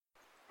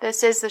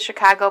This is the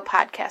Chicago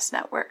Podcast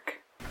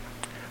Network.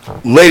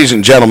 Ladies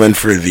and gentlemen,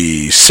 for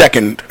the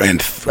second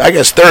and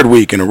third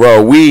week in a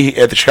row, we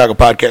at the Chicago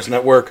Podcast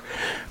Network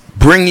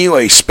bring you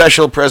a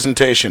special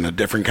presentation, a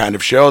different kind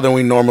of show than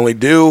we normally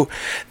do.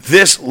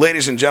 This,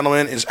 ladies and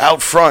gentlemen, is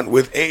Out Front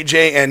with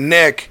AJ and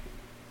Nick.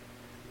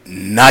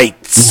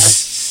 Nights.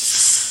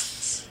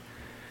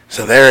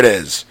 So there it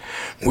is.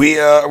 We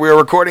are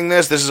recording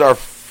this. This is our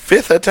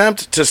fifth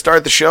attempt to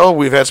start the show.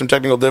 We've had some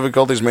technical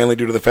difficulties, mainly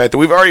due to the fact that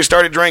we've already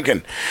started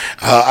drinking.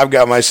 I've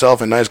got myself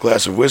a nice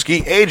glass of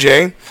whiskey.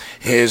 AJ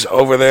is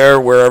over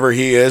there, wherever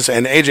he is.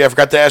 And AJ, I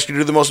forgot to ask you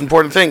to do the most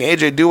important thing.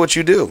 AJ, do what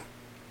you do.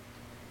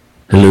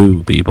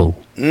 Hello, people.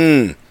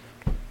 I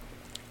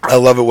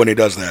love it when he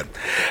does that.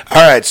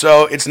 All right,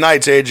 so it's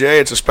nights, AJ.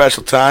 It's a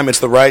special time.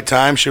 It's the right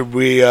time. Should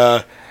we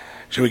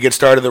get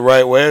started the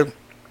right way?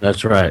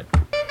 That's right.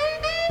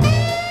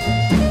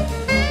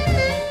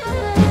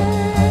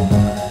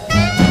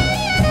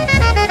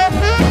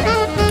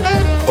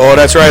 Oh,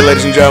 that's right,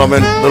 ladies and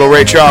gentlemen. Little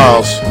Ray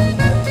Charles.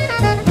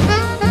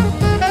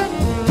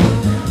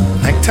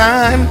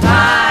 Nighttime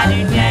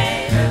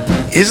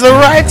is the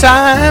right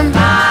time.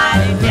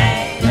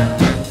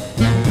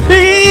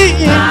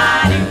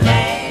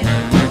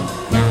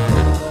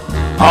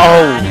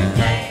 Oh.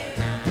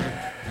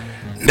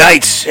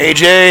 Nights,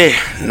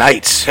 AJ.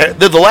 Nights.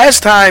 The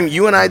last time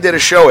you and I did a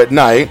show at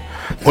night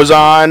was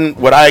on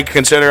what I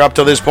consider up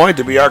to this point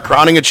to be our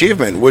crowning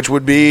achievement, which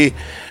would be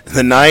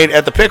the night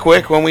at the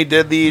Pickwick when we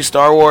did the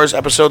Star Wars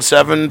Episode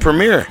 7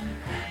 premiere.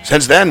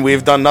 Since then,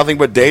 we've done nothing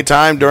but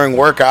daytime during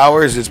work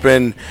hours. It's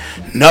been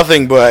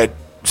nothing but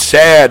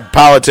sad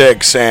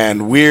politics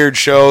and weird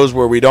shows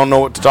where we don't know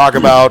what to talk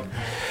about.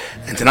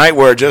 And tonight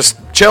we're just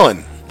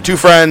chilling. Two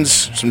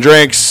friends, some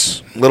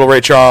drinks, little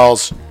Ray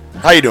Charles.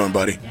 How you doing,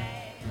 buddy?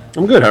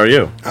 I'm good. How are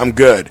you? I'm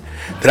good.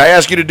 Did I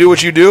ask you to do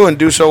what you do and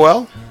do so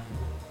well?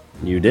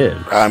 You did.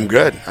 I'm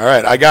good. All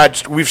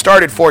right. We've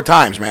started 4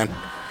 times, man.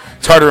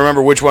 It's hard to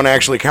remember which one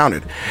actually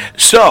counted.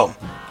 So,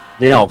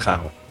 they all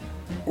count.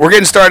 We're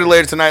getting started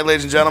later tonight,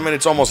 ladies and gentlemen.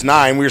 It's almost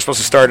 9. We were supposed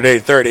to start at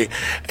 8:30.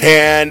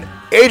 And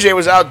AJ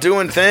was out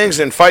doing things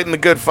and fighting the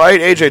good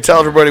fight. AJ, tell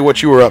everybody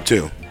what you were up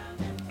to.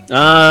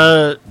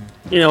 I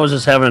was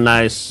just having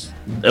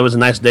it was a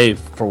nice day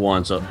for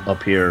once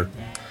up here.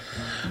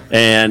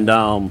 And,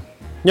 I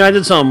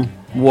did some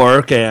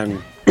work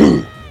and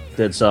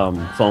did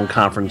some phone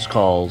conference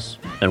calls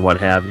and what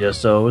have you.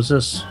 So it was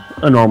just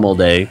a normal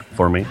day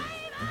for me.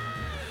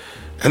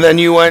 And then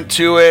you went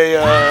to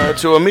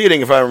a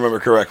meeting, if I remember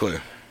correctly.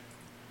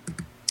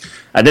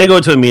 I did go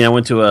to a meeting. I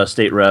went to a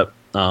state rep.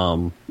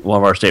 One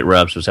of our state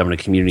reps was having a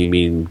community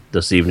meeting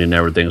this evening and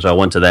everything. So I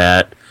went to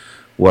that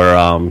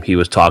where he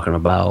was talking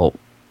about,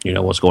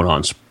 what's going on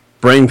in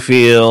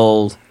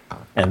Springfield.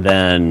 And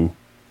then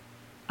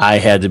I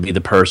had to be the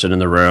person in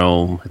the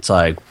room. It's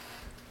like,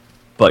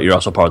 but you're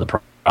also part of the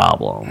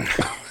problem.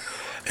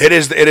 It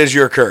is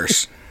your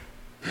curse.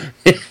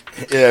 Yeah,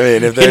 I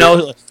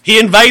mean, he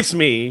invites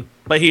me,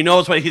 but he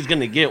knows what he's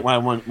going to get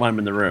when I'm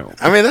in the room.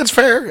 I mean, that's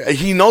fair.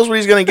 He knows what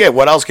he's going to get.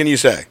 What else can you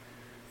say?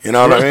 You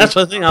know what I mean? That's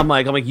the thing. I'm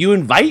like, you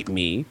invite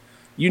me,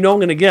 I'm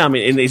going to get. I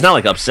mean, and he's not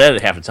like upset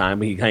at half the time,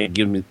 but he kind of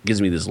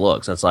gives me this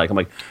look. So I'm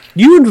like,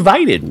 you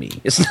invited me.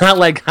 It's not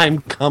like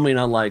I'm coming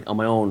on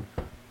my own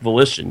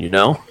volition,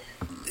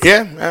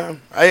 Yeah.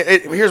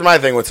 Here's my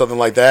thing with something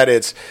like that.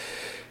 It's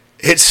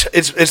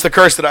the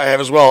curse that I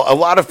have as well. A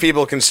lot of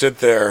people can sit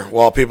there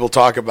while people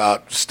talk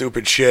about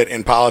stupid shit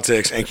in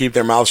politics and keep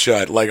their mouth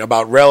shut, like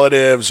about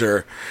relatives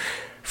or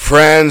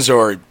friends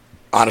or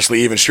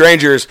honestly even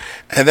strangers.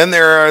 And then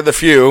there are the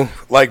few,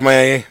 like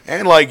me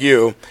and like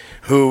you,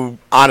 who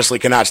honestly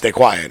cannot stay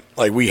quiet.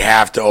 Like, we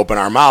have to open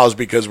our mouths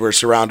because we're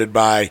surrounded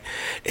by,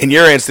 in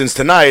your instance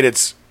tonight,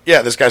 it's,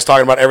 yeah, this guy's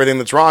talking about everything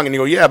that's wrong. And you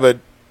go, yeah, but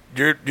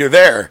you're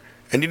there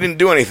and you didn't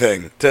do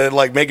anything to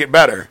make it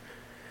better.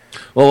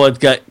 Well, what's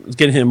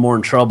getting him more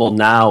in trouble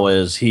now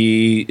is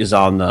he is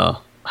on the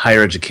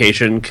higher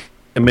education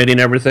committee and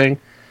everything,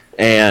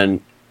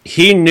 and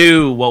he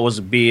knew what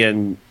was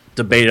being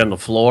debated on the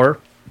floor,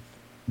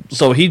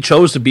 so he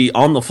chose to be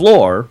on the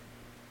floor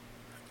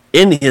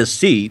in his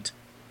seat,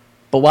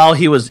 but while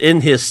he was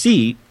in his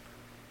seat,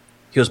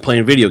 he was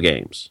playing video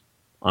games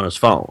on his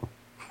phone.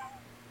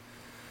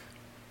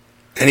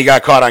 And he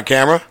got caught on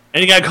camera?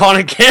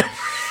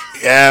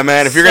 Yeah,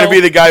 man, if you're going to be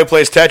the guy who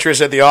plays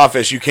Tetris at the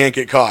office, you can't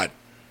get caught.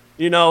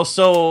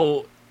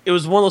 So it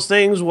was one of those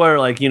things where,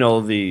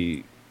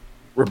 the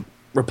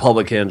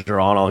Republicans are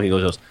on all. He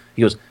goes,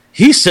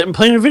 he's sitting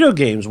playing video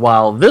games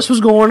while this was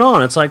going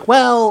on. It's like,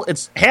 well,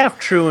 it's half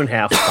true and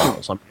half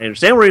false. I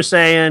understand what you're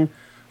saying,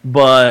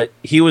 but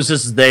he was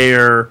just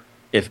there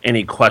if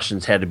any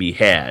questions had to be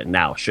had.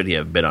 Now, should he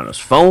have been on his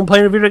phone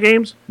playing video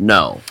games?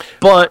 No.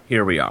 But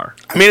here we are.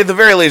 I mean, at the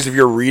very least, if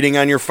you're reading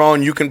on your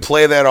phone, you can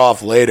play that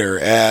off later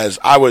as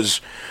I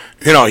was,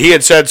 he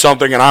had said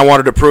something and I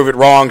wanted to prove it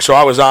wrong, so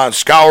I was on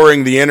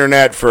scouring the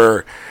internet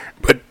for...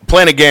 But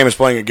playing a game is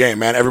playing a game,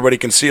 man. Everybody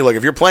can see. Like,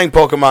 if you're playing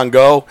Pokemon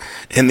Go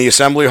in the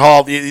assembly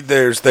hall,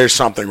 there's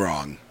something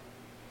wrong.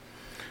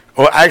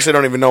 Well, I actually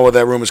don't even know what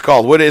that room is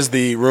called. What is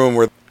the room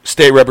where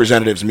state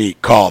representatives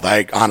meet called?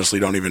 I honestly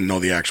don't even know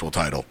the actual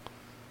title.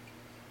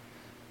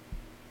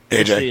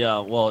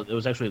 AJ? Well, it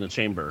was actually in the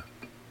chamber.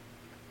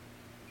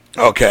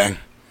 Okay.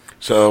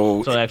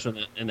 So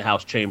actually in the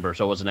House chamber.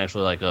 So it wasn't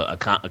actually like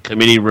a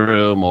committee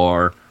room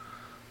or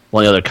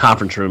one of the other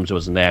conference rooms. It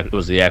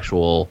was the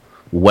actual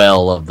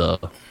well of the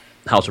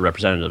House of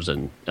Representatives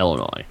in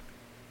Illinois.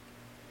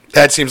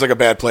 that seems like a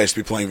bad place to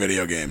be playing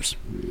video games.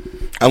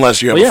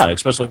 Unless you have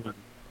especially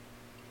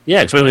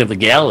if the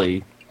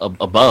galley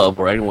above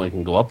where anyone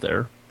can go up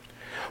there.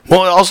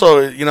 Well, also,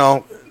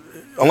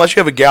 unless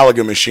you have a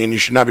Galaga machine, you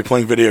should not be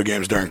playing video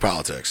games during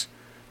politics.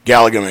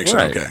 Galaga makes it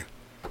okay.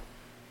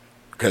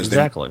 Because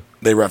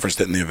they referenced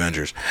it in the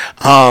Avengers.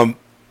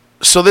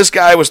 So this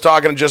guy was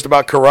talking just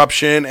about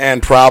corruption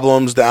and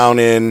problems down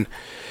in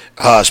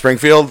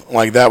Springfield.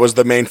 Like that was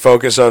the main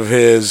focus of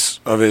his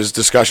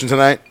discussion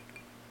tonight.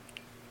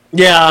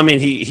 Yeah, I mean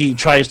he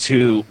tries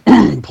to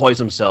poise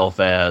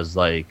himself as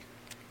like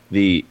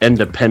the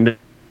independent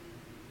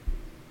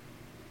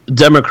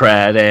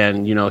Democrat,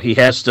 and he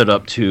has stood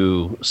up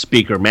to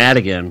Speaker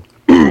Madigan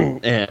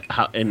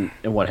and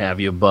what have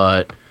you,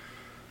 but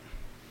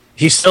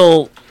he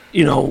still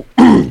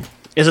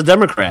is a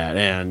Democrat,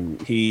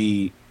 and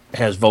he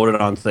has voted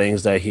on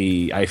things that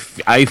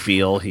I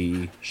feel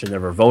he should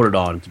never voted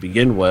on to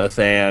begin with,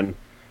 and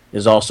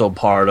is also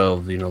part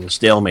of the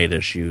stalemate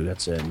issue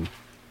that's in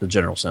the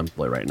General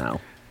Assembly right now.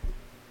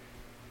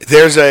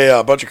 There's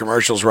a bunch of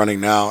commercials running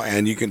now,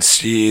 and you can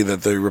see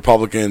that the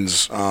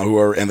Republicans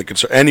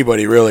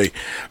anybody really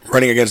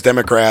running against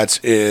Democrats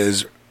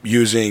is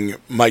using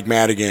Mike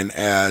Madigan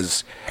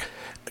as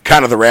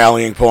kind of the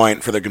rallying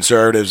point for the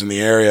conservatives in the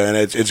area, and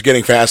it's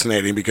getting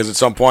fascinating because at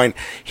some point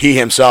he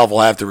himself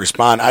will have to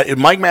respond.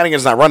 Mike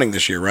Madigan's not running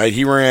this year, right?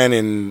 He ran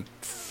in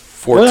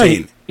 2014.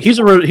 Well, he's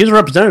a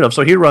representative,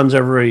 so he runs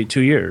every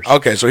 2 years.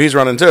 Okay, so he's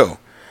running too.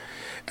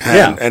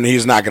 And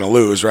he's not going to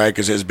lose, right?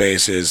 Because his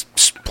base is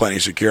plenty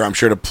secure. I'm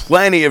sure to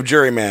plenty of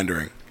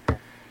gerrymandering.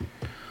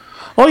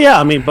 Oh, yeah.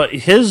 I mean, but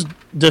his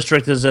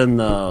district is in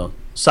the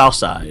south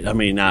side. I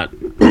mean, not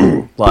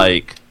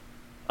like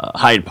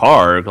Hyde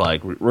Park.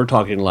 Like, we're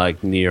talking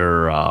like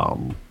near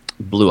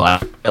Blue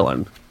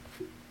Island.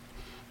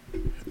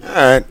 All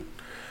right.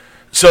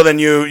 So then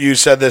you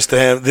said this to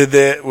him.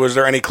 Was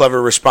there any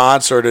clever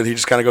response, or did he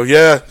just kind of go,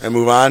 yeah, and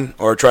move on,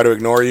 or try to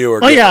ignore you?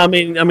 Or yeah, I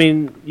mean,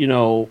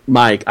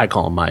 Mike. I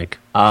call him Mike.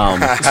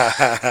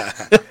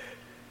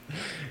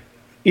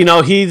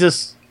 He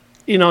just,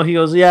 he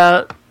goes,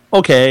 yeah,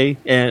 okay,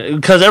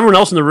 and because everyone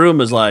else in the room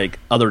is like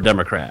other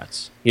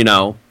Democrats,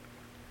 and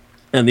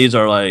these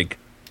are like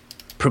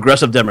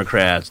progressive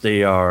Democrats.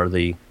 They are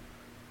the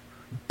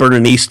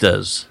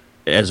Bernanistas,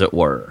 as it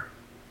were.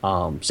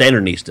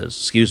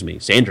 Sandernistas.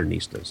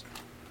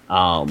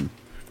 I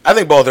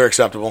think both are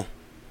acceptable.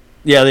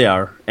 Yeah, they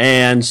are.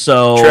 And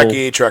so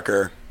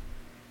Trekker.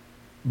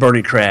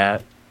 Bernie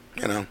Crat.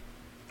 Again.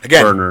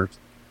 Berners.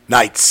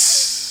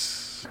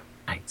 Knights.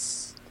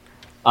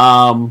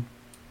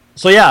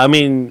 So yeah, I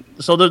mean,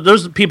 so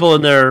there's people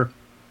in there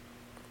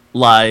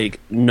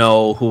like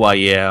know who I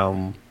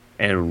am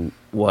and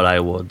what I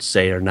would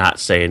say or not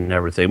say and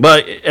everything.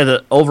 But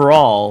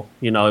overall,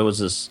 it was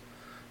this.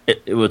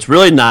 What's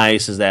really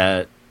nice is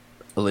that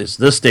at least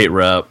this state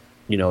rep,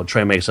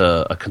 Trey makes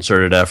a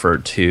concerted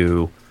effort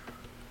to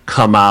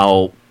come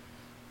out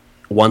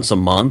once a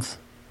month,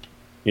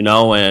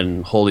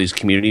 and hold these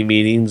community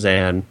meetings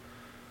and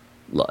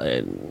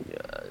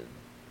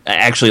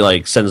actually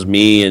like sends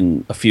me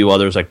and a few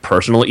others like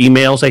personal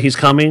emails that he's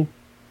coming.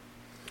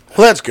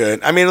 Well, that's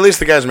good. I mean, at least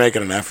the guy's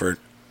making an effort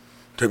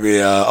to be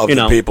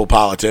the people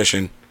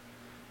politician.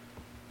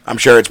 I'm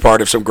sure it's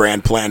part of some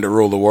grand plan to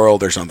rule the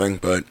world or something,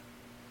 but.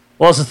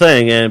 Well, it's the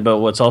thing, but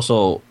what's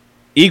also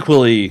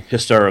equally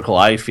hysterical,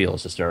 I feel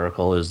is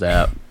hysterical, is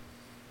that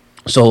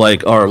so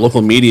like our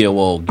local media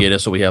will get it.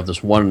 So we have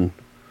this one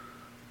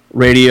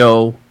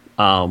radio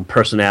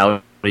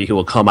personality who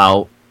will come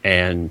out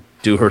and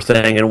do her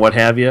thing and what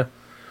have you.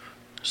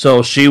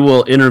 So she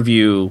will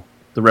interview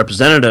the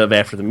representative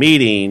after the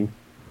meeting,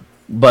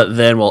 but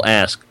then will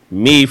ask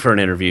me for an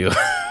interview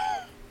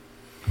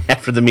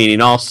after the meeting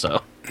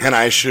also. And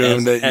I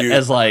assume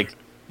as like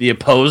the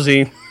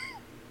opposing.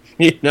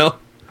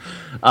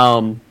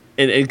 And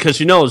because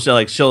she knows,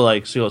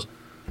 she goes,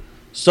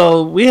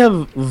 so we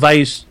have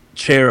vice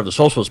chair of the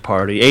Socialist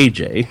Party,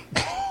 AJ,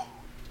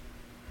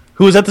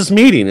 who was at this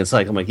meeting. It's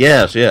like, I'm like,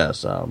 yes,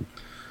 and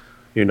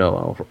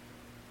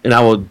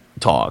I would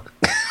talk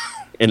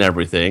and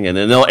everything, and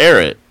then they'll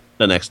air it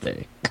the next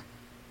day.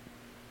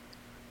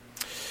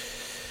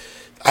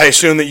 I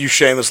assume that you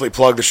shamelessly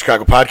plugged the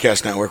Chicago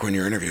Podcast Network when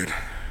you're interviewed.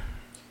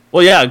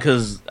 Well, yeah,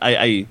 because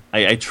I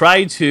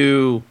try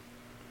to.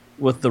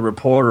 With the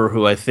reporter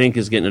who I think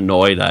is getting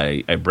annoyed,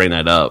 I bring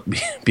that up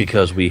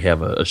because we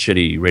have a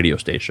shitty radio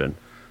station.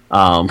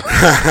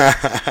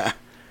 Because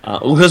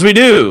we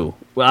do.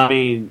 I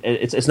mean,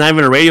 it's not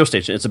even a radio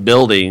station. It's a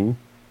building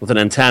with an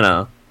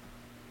antenna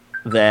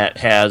that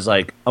has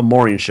like a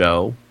morning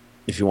show,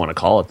 if you want to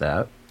call it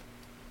that.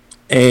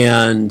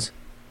 and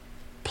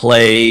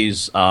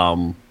plays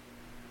O'Reilly.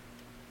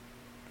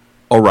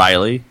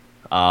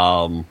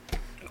 The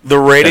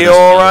Radio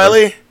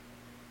O'Reilly?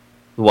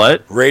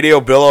 What?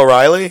 Radio Bill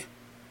O'Reilly?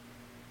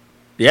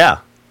 Yeah.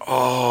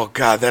 Oh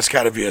God, that's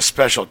got to be a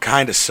special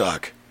kind of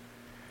suck.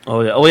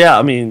 Oh yeah.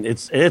 I mean,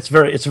 it's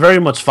very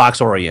much Fox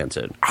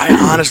oriented. I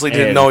honestly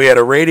didn't know he had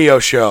a radio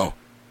show.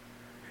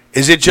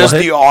 Is it just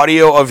the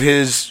audio of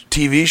his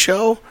TV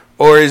show,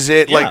 or is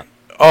it like?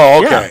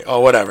 Oh, okay. Yeah. Oh,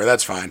 whatever.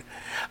 That's fine.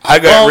 I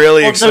got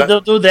really excited.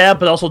 They'll do that,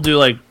 but also do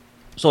like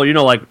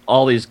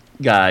all these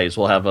guys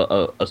will have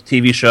a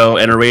TV show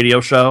and a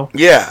radio show.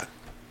 Yeah.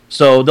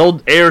 So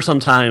they'll air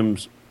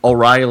sometimes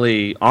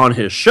O'Reilly on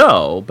his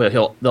show, but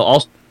they'll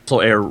also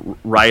air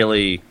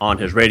Riley on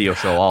his radio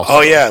show also.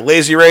 Oh yeah,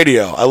 Lazy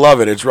Radio. I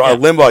love it. It's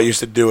Limbaugh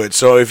used to do it.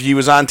 So if he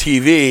was on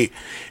TV,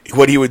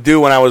 what he would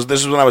do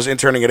this is when I was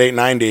interning at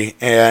 890,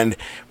 and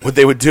what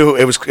they would do,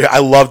 I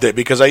loved it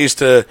because I used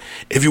to,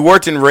 if you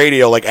worked in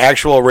radio, like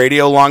actual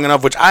radio long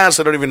enough, which I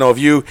honestly don't even know if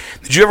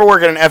did you ever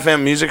work at an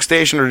FM music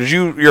station, or did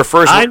you, your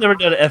first? I never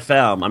did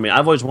FM. I mean,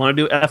 I've always wanted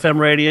to do FM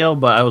radio,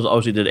 but I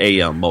obviously did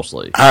AM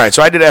mostly. All right,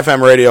 so I did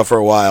FM radio for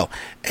a while,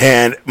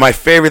 and my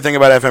favorite thing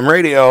about FM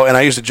radio, and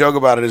I used to joke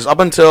about it, is up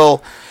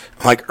until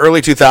like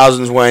early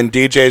 2000s when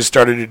DJs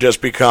started to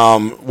just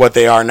become what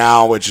they are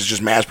now, which is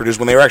just mass produced,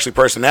 when they were actually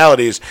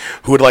personalities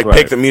who would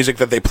pick the music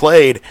that they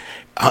played.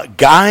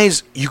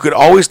 Guys, you could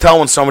always tell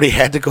when somebody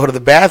had to go to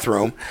the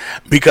bathroom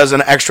because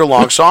an extra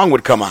long song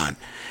would come on.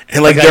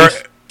 And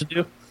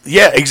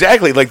yeah,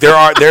 exactly. Like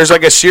there's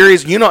like a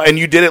series, and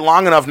you did it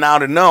long enough now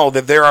to know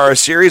that there are a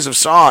series of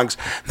songs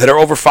that are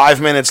over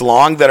 5 minutes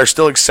long that are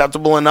still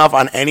acceptable enough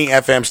on any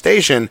FM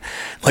station.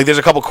 Like there's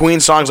a couple Queen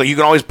songs, like you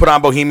can always put on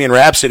Bohemian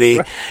Rhapsody,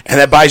 and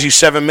that buys you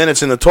 7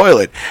 minutes in the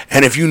toilet.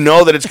 And if you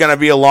know that it's going to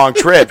be a long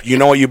trip, you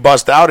know what you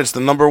bust out? It's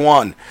the number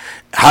one.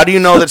 How do you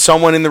know that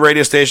someone in the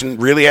radio station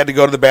really had to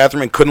go to the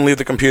bathroom and couldn't leave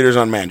the computers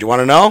unmanned? Do you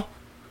want to know?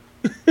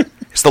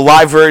 It's the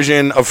live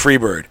version of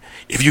Freebird.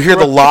 If you hear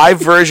the live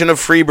version of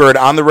Freebird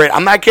on the radio,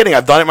 I'm not kidding,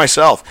 I've done it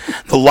myself.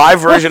 The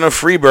live version of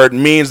Freebird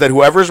means that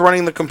whoever's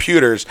running the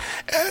computers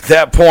at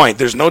that point,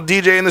 there's no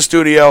DJ in the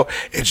studio,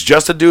 it's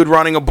just a dude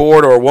running a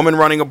board or a woman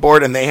running a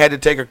board, and they had to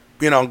take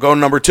go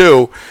number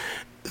 2.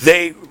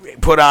 They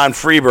put on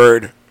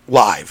Freebird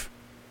live.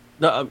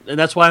 No, and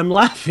that's why I'm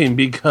laughing,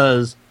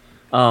 because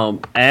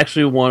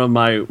actually one of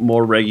my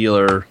more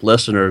regular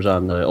listeners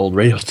on the old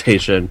radio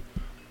station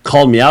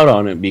called me out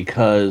on it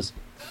because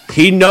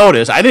he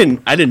noticed. I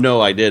didn't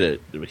know I did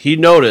it. He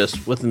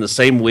noticed within the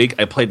same week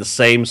I played the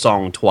same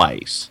song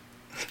twice.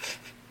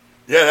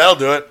 Yeah, that'll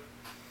do it.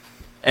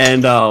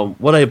 And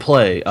what did I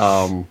play?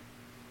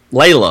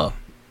 Layla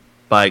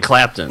by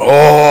Clapton.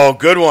 Oh,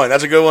 good one.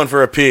 That's a good one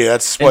for a P.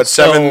 That's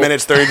 7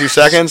 minutes 32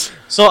 seconds.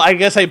 So I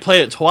guess I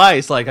played it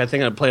twice. Like I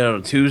think I played it on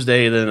a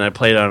Tuesday, then I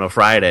played it on a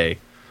Friday.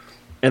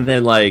 And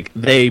then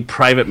they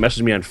private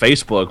messaged me on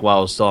Facebook while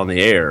I was still on the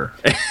air.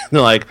 And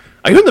they're like,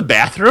 "Are you in the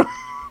bathroom?"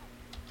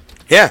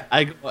 Yeah.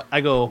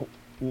 I go,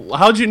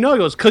 "How'd you know?" He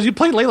goes, "Because you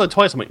played Layla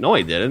twice." I'm like, "No,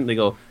 I didn't." They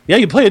go, "Yeah,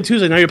 you played it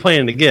Tuesday, now you're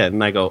playing it again."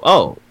 And I go,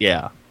 "Oh,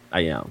 yeah,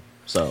 I am."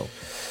 So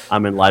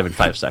I'm in live in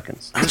 5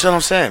 seconds. That's what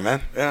I'm saying,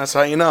 man. Yeah, that's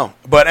how you know.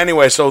 But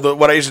anyway, so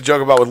what I used to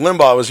joke about with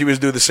Limbaugh was he would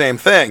do the same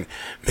thing.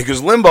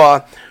 Because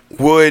Limbaugh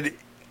would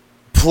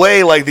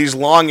play these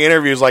long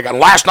interviews, on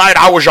last night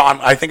I was on,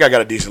 I think I got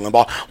a decent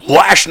Limbaugh,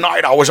 last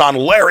night I was on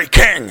Larry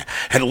King,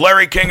 and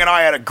Larry King and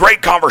I had a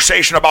great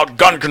conversation about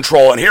gun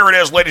control, and here it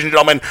is, ladies and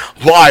gentlemen,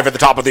 live at the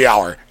top of the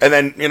hour. And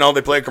then,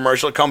 they play a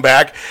commercial, come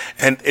back,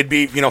 and it'd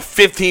be,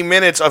 15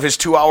 minutes of his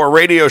 2-hour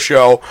radio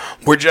show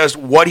were just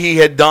what he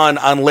had done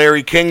on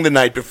Larry King the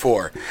night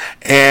before.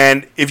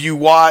 And if you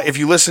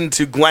listen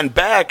to Glenn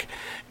Beck,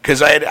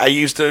 because I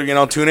used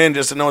to, tune in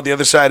just to know what the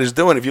other side is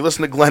doing. If you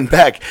listen to Glenn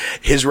Beck,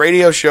 his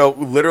radio show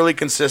literally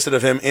consisted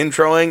of him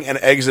introing and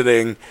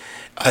exiting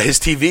his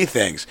TV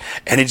things.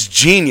 And it's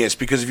genius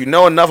because if you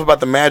know enough about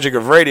the magic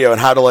of radio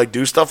and how to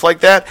do stuff like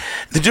that,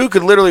 the dude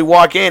could literally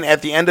walk in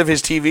at the end of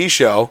his TV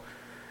show,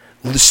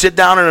 sit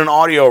down in an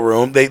audio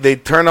room, they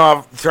turn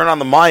on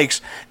the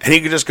mics, and he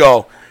could just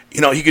go,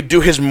 he could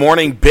do his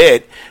morning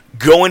bit,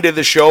 go into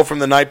the show from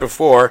the night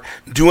before,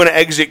 do an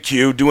exit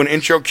cue, do an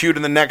intro cue to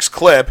the next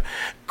clip,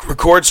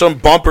 record some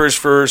bumpers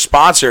for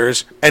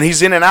sponsors, and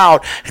he's in and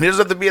out, and he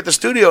doesn't have to be at the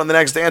studio the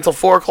next day until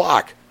 4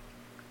 o'clock.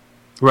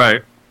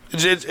 Right.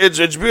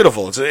 It's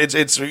beautiful. It's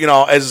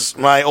as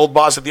my old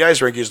boss at the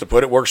ice rink used to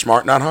put it, work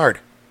smart, not hard.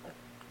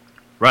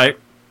 Right.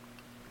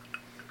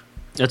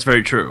 That's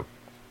very true.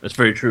 That's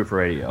very true for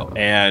radio.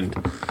 And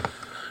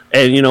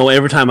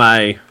every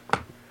time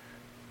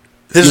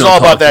this is all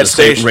about that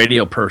station.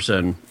 Radio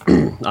person,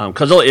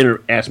 because they'll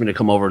ask me to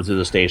come over to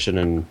the station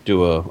and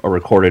do a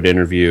recorded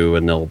interview,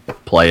 and they'll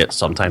play it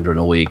sometime during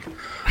the week.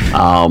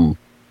 I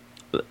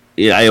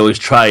always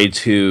try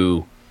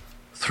to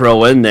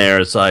throw in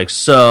there. It's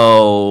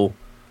so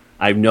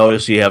I've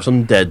noticed you have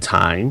some dead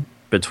time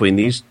between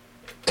these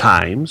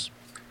times.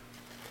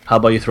 How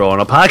about you throw on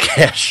a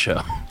podcast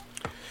show?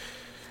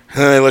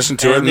 And then they listen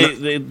to and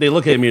it. They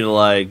look at me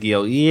like,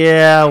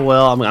 yeah,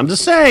 well, I'm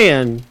just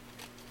saying,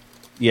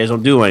 you guys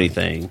don't do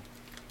anything,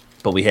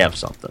 but we have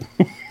something.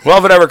 Well,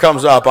 if it ever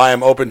comes up, I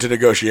am open to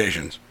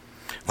negotiations,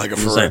 like a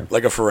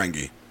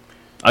Ferengi.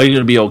 Are you going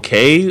to be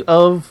okay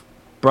of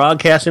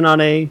broadcasting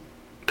on a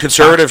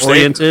conservative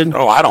oriented?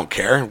 Oh, I don't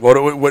care. What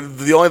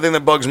the only thing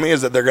that bugs me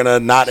is that they're going to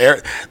not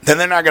air. Then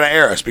they're not going to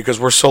air us because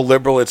we're so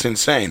liberal. It's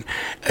insane.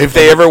 If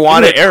they ever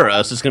want to air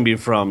us, it's going to be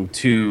from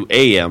 2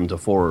 a.m. to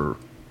 4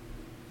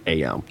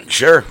 a.m.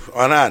 Sure,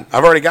 why not?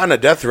 I've already gotten a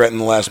death threat in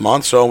the last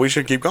month, so we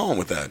should keep going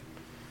with that.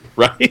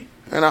 Right?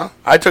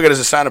 I took it as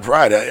a sign of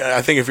pride.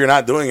 I think if you're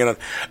not doing it,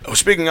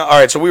 speaking of, all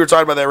right, so we were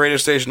talking about that radio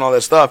station, all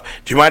that stuff.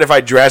 Do you mind if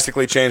I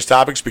drastically change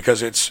topics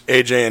because it's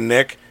AJ and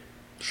Nick?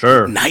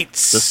 Sure.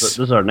 Nights. This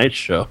is our night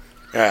show.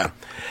 Yeah.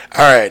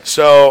 All right.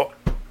 So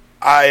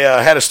I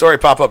had a story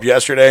pop up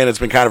yesterday, and it's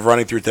been kind of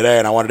running through today,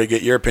 and I wanted to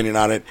get your opinion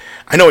on it.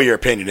 I know what your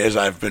opinion is.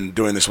 I've been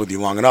doing this with you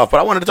long enough, but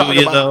I wanted to talk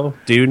about.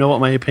 Do you know what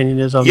my opinion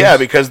is on this? Yeah,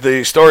 because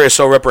the story is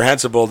so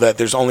reprehensible that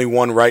there's only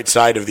one right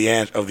side of the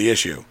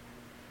issue,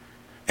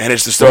 and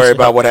it's the story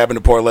about what happened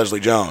to poor Leslie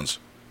Jones.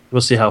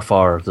 We'll see how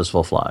far this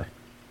will fly.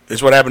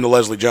 It's what happened to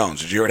Leslie Jones.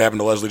 Did you hear what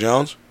happened to Leslie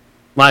Jones?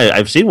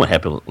 I've seen what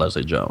happened to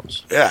Leslie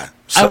Jones. Yeah.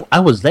 So, I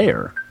was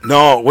there.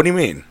 No, what do you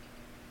mean?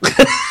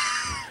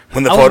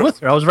 When I was with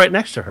her. I was right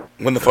next to her.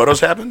 When the photos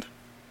happened?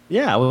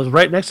 Yeah, I was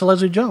right next to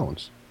Leslie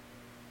Jones.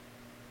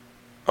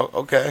 Oh,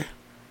 okay.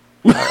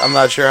 I'm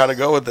not sure how to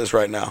go with this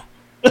right now.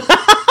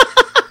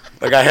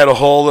 Like I had a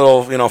whole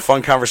little,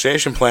 fun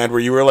conversation planned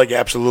where you were like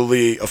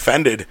absolutely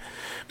offended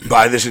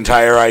by this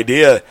entire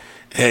idea,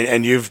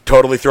 and you've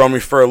totally thrown me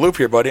for a loop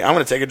here, buddy. I'm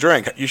going to take a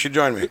drink. You should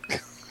join me.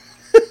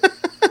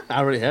 I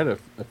already had a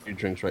few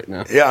drinks right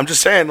now. Yeah, I'm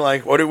just saying,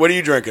 like, what are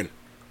you drinking?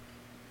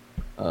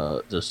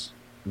 Just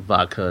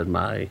vodka in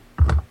my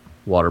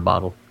water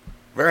bottle.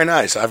 Very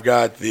nice. I've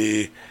got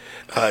the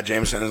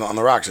Jameson on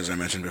the rocks, as I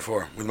mentioned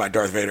before, with my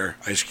Darth Vader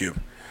ice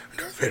cube.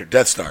 Darth Vader,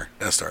 Death Star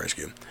ice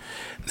cube.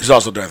 There's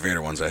also Darth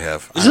Vader ones I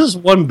have. Is this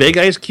one big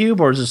ice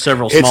cube, or is it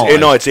several small?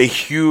 No, it's a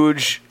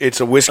huge. It's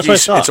a whiskey.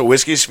 It's a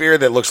whiskey sphere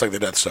that looks like the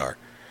Death Star.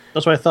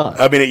 That's what I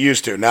thought. I mean, it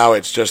used to. Now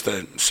it's just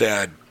a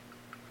sad,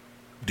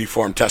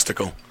 deformed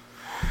testicle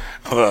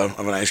of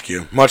an ice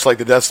cube, much like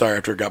the Death Star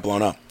after it got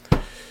blown up.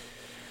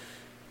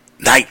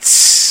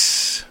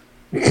 Nights.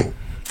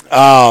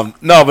 No,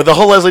 but the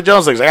whole Leslie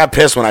Jones thing, I got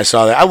pissed when I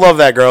saw that. I love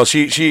that girl.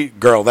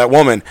 That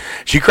woman,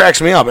 she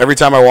cracks me up every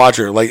time I watch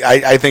her. Like,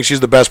 I think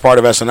she's the best part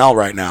of SNL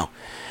right now.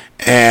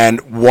 And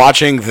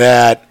watching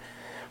that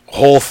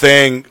whole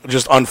thing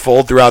just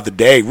unfold throughout the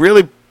day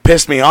really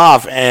pissed me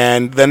off.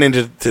 And then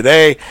into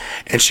today,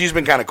 and she's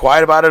been kind of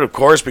quiet about it, of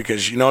course,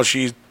 because,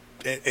 she's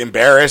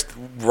embarrassed,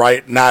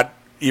 right? Not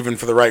even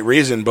for the right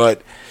reason,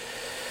 but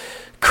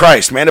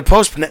Christ, man, to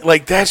post,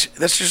 like, that's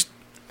just,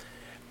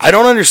 I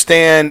don't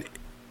understand.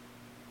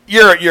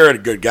 You're a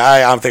good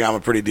guy. I think I'm a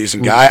pretty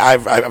decent guy.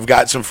 I've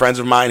got some friends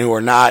of mine who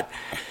are not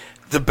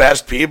the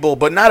best people,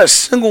 but not a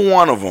single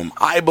one of them,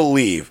 I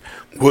believe,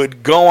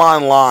 would go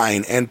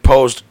online and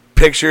post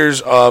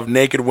pictures of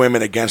naked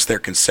women against their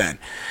consent.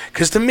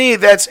 Because to me,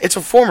 it's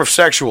a form of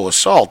sexual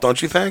assault,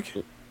 don't you think?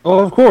 Oh,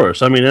 of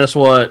course. I mean, that's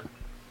what,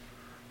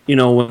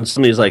 when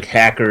some of these like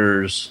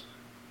hackers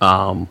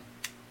go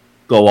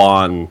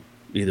on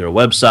either a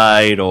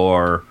website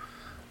or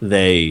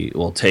they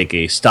will take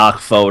a stock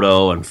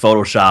photo and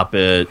Photoshop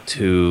it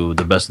to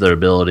the best of their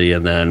ability,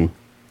 and then,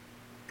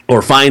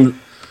 or find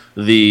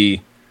the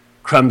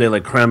creme de la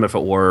creme, if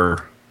it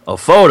were,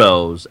 of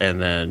photos,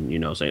 and then,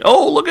 saying,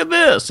 oh, look at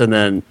this, and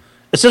then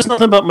it's just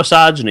nothing but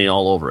misogyny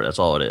all over it. That's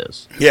all it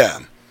is. Yeah.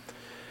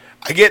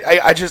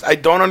 I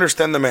don't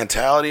understand the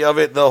mentality of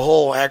it, the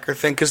whole hacker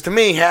thing, because to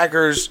me,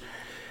 hackers,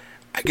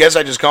 I guess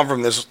I just come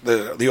from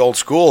the old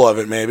school of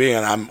it, maybe,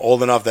 and I'm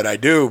old enough that I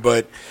do,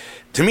 but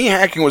to me,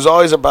 hacking was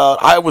always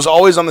about, I was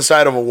always on the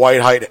side of a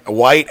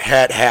white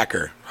hat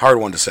hacker. Hard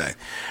one to say.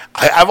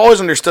 I've always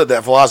understood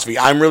that philosophy.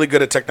 I'm really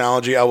good at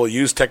technology. I will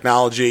use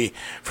technology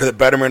for the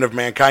betterment of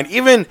mankind.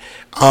 Even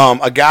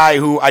a guy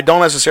who I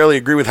don't necessarily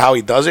agree with how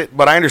he does it,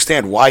 but I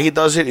understand why he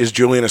does it, is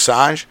Julian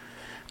Assange.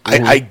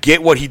 Mm-hmm. I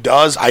get what he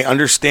does. I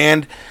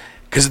understand,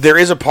 because there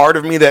is a part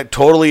of me that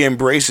totally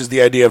embraces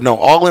the idea of, no,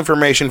 all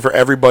information for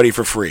everybody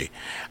for free.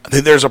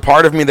 There's a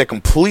part of me that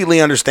completely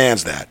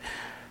understands that.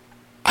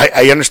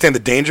 I understand the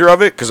danger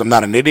of it, because I'm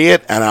not an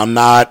idiot, and I'm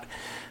not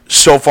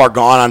so far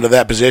gone onto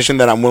that position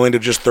that I'm willing to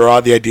just throw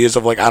out the ideas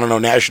of, like, I don't know,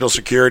 national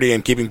security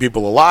and keeping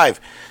people alive.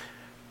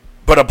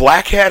 But a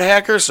black hat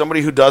hacker,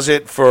 somebody who does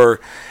it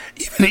for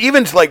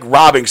even to, like,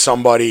 robbing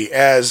somebody,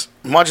 as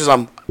much as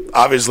I'm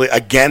obviously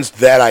against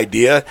that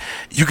idea,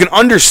 you can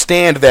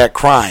understand that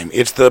crime.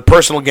 It's the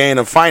personal gain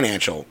of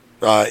financial.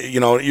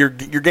 You're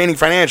gaining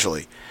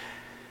financially.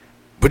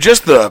 But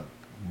just the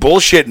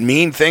bullshit,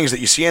 mean things that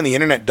you see on the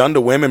internet done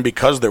to women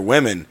because they're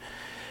women,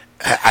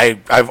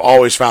 I've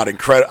always found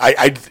incredible.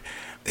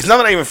 It's not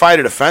that I even find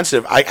it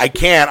offensive. I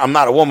can't. I'm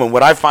not a woman.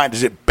 What I find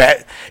is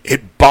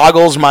it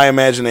boggles my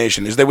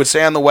imagination. As they would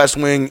say on the West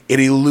Wing, it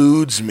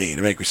eludes me,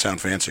 to make me sound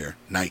fancier.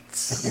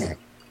 Nights.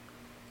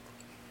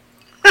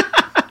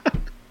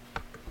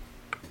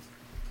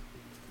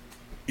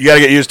 You got to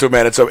get used to it,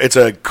 man. It's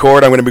a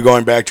chord I'm going to be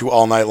going back to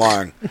all night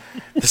long.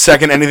 The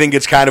second anything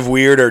gets kind of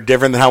weird or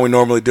different than how we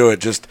normally do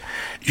it,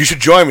 you should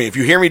join me. If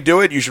you hear me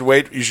do it, you should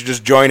wait. You should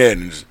just join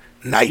in.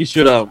 Night. You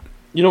should.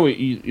 You know what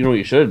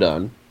you should have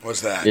done. What's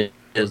that?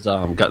 Is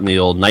gotten the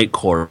old Night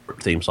Court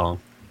theme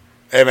song.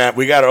 Hey, man,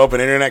 we got an open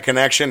internet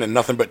connection and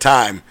nothing but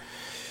time.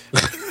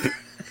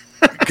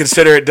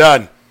 Consider it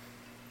done.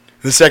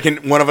 The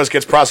second one of us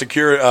gets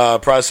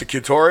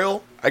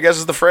prosecutorial, I guess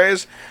is the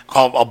phrase,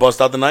 I'll bust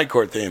out the Night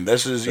Court theme.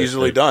 This is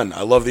easily done.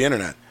 I love the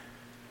internet.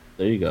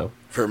 There you go.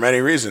 For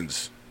many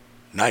reasons.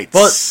 Nights.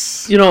 But,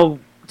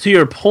 to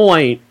your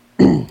point,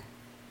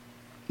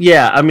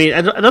 yeah, I mean,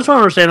 that's what I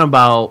understand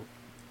about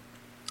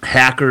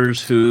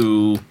hackers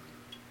who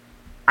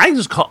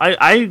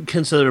I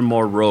consider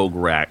more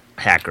rogue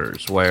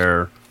hackers,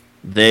 where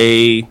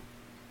they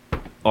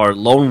are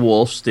lone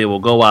wolves. They will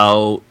go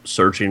out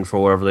searching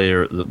for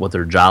what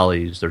their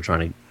jollies they're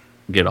trying to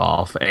get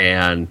off,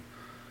 and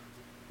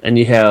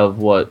you have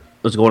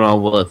what's going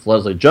on with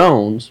Leslie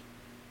Jones,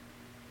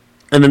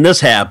 and then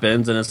this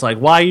happens, and it's like,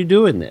 why are you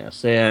doing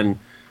this? And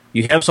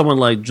you have someone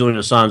like Julian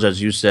Assange,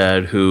 as you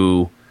said,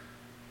 who,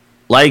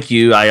 like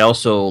you, I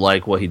also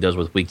like what he does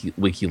with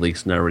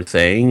WikiLeaks and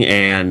everything,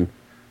 and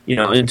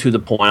and to the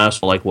point, I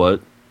also like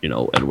what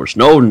Edward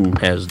Snowden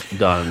has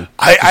done.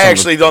 I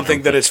actually don't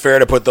think that it's fair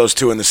to put those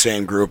two in the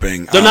same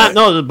grouping. They're not.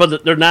 No,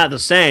 but they're not the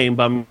same.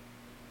 But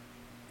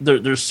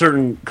there's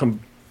certain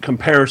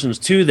comparisons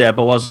to that.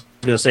 But what I was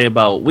going to say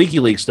about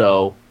WikiLeaks,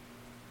 though,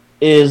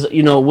 is with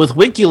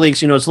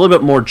WikiLeaks, it's a little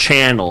bit more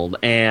channeled,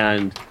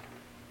 and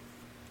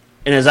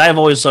as I've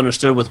always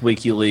understood with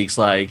WikiLeaks,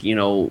 like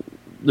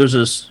there's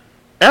this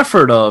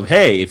effort of,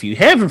 hey, if you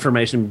have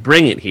information,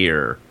 bring it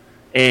here,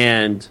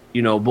 and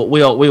but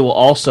we will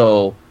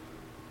also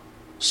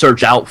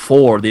search out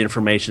for the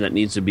information that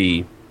needs to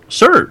be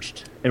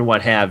searched and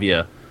what have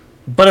you.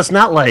 But it's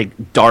not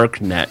like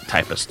dark net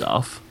type of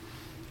stuff.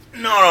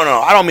 No.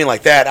 I don't mean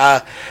like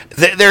that.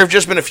 There have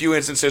just been a few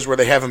instances where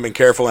they haven't been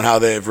careful in how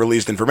they've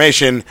released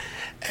information,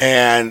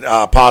 and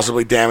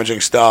possibly damaging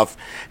stuff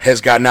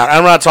has gotten out.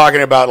 I'm not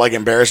talking about like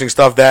embarrassing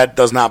stuff. That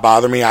does not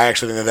bother me. I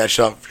actually think that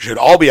stuff should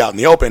all be out in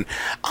the open.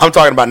 I'm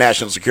talking about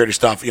national security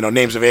stuff,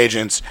 names of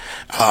agents,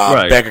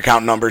 right, bank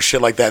account numbers,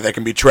 shit like that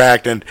can be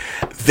tracked, and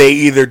they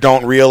either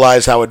don't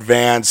realize how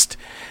advanced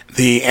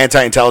the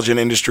anti-intelligence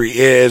industry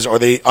is, or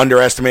they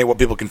underestimate what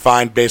people can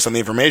find based on the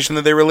information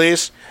that they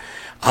release.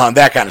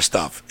 That kind of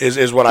stuff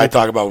is what I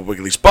talk about with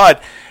WikiLeaks.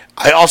 But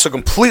I also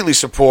completely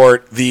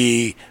support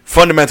the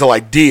fundamental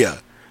idea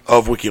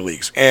of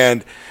WikiLeaks.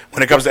 And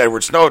when it comes to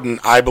Edward Snowden,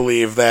 I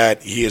believe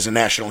that he is a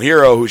national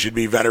hero who should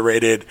be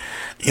venerated,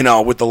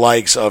 with the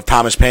likes of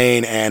Thomas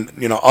Paine and,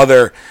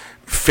 other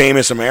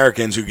famous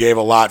Americans who gave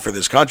a lot for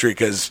this country,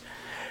 because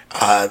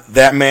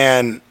that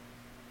man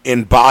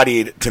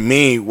embodied, to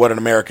me, what an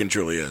American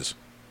truly is.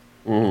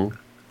 Mm-hmm.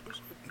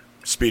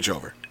 Speech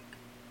over.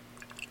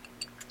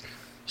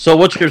 So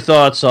what's your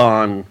thoughts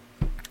on...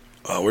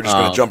 we're just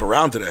going to jump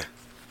around today.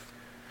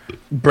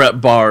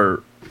 Brett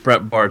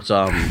Bart's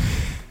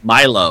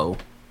Milo,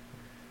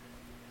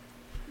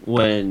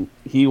 when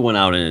he went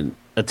out and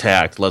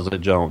attacked Leslie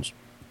Jones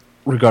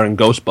regarding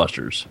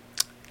Ghostbusters.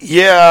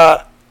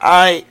 Yeah,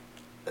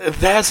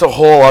 that's a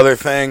whole other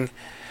thing.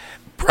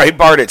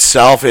 Breitbart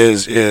itself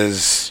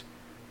is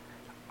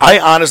I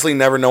honestly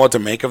never know what to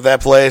make of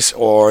that place,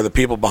 or the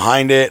people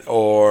behind it,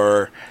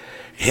 or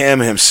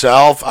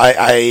himself.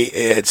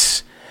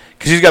 It's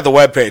because he's got the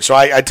webpage. So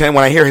I tend,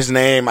 when I hear his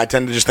name, I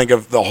tend to just think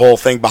of the whole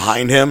thing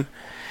behind him.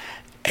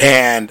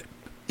 And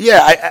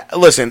yeah,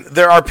 listen,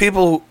 there are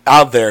people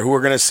out there who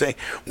are going to say,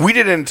 we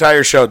did an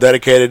entire show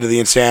dedicated to the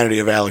insanity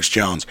of Alex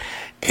Jones.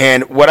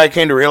 And what I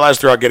came to realize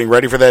throughout getting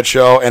ready for that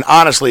show, and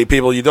honestly,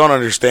 people, you don't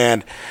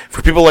understand,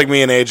 for people like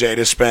me and AJ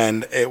to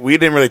spend, we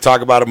didn't really talk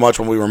about it much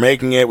when we were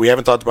making it. We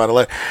haven't talked about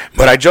it,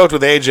 but I joked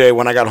with AJ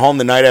when I got home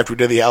the night after we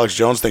did the Alex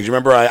Jones thing. Do you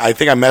remember, I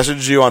think I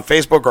messaged you on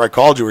Facebook, or I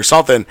called you or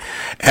something,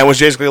 and it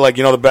was basically like,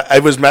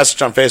 it was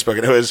messaged on Facebook,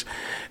 and it was,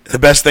 the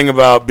best thing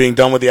about being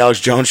done with the Alex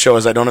Jones show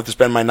is I don't have to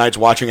spend my nights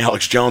watching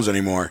Alex Jones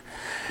anymore.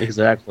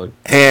 Exactly.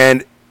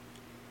 And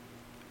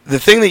the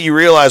thing that you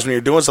realize when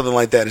you're doing something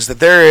like that is that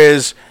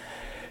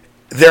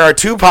there are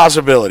two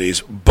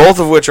possibilities, both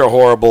of which are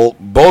horrible,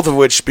 both of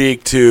which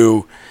speak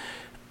to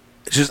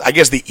just, I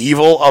guess, the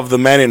evil of the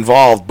men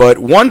involved. But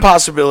one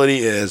possibility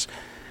is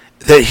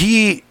that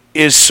he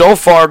is so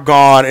far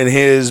gone in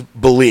his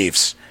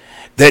beliefs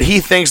that he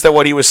thinks that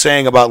what he was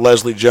saying about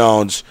Leslie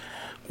Jones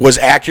was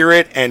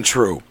accurate and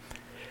true.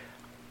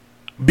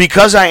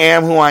 Because I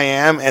am who I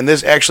am, and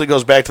this actually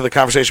goes back to the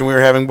conversation we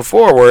were having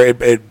before, where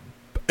it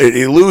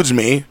eludes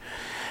me.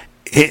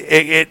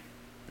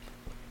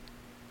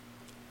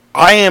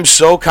 I am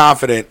so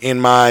confident in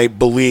my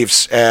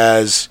beliefs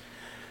as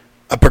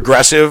a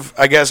progressive,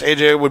 I guess,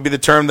 AJ, would be the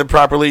term that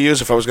properly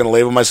used if I was going to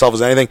label myself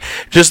as anything.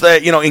 Just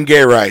that, in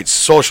gay rights,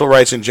 social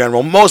rights in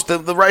general, most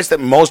of the rights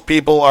that most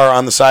people are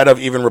on the side of,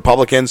 even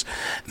Republicans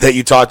that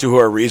you talk to who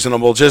are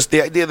reasonable, just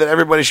the idea that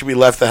everybody should be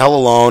left the hell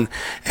alone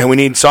and we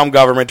need some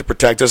government to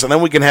protect us, and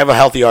then we can have a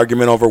healthy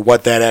argument over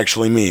what that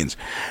actually means.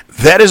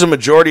 That is a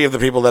majority of the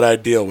people that I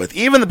deal with.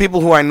 Even the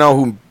people who I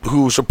know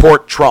who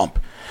support Trump,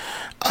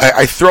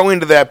 I throw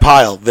into that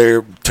pile.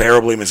 They're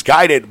terribly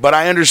misguided, but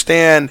I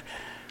understand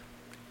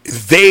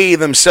they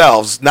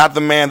themselves, not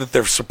the man that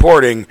they're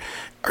supporting,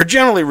 are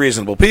generally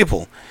reasonable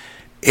people.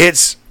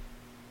 It's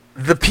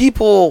the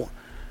people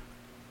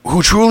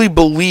who truly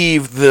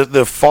believe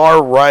the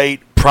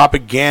far-right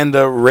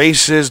propaganda,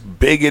 racist,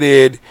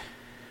 bigoted,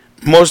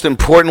 most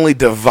importantly,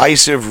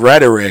 divisive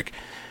rhetoric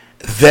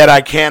that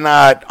I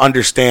cannot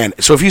understand.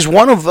 So if he's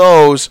one of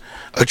those,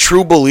 a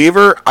true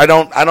believer, I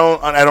don't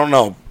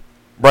know,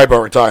 Breitbart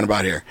we're talking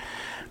about here.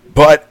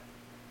 But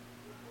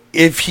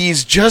if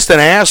he's just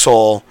an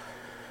asshole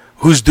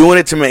who's doing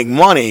it to make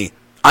money,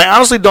 I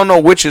honestly don't know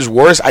which is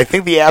worse. I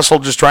think the asshole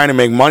just trying to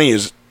make money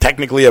is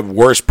technically a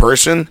worse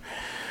person.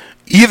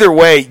 Either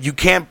way, you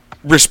can't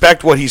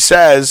respect what he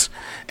says,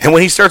 and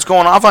when he starts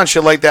going off on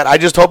shit like that, I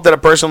just hope that a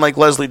person like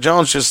Leslie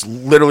Jones just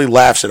literally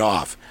laughs it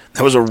off.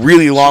 That was a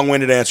really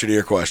long-winded answer to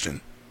your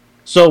question.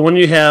 So when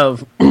you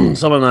have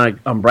someone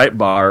like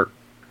Breitbart,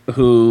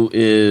 who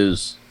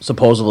is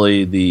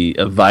supposedly the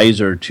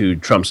advisor to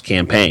Trump's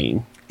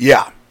campaign,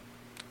 yeah,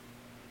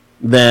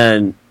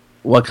 then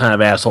what kind of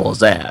asshole is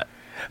that?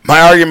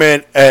 My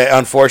argument,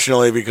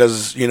 unfortunately,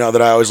 because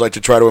that I always like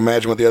to try to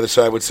imagine what the other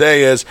side would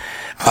say, is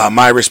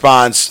my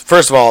response.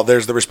 First of all,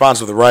 there's the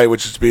response of the right,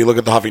 which is to be look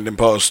at the Huffington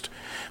Post,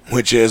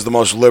 which is the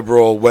most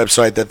liberal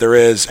website that there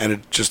is, and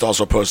it just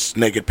also posts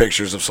naked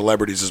pictures of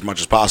celebrities as much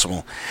as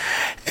possible.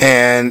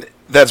 And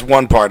that's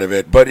one part of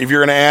it. But if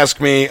you're going to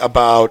ask me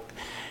about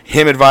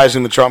him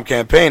advising the Trump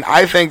campaign,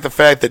 I think the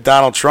fact that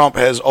Donald Trump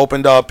has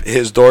opened up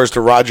his doors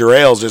to Roger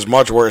Ailes is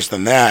much worse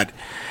than that.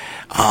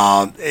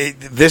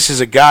 This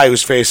is a guy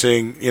who's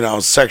facing,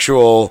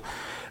 sexual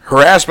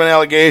harassment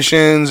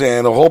allegations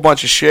and a whole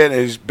bunch of shit.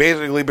 And he's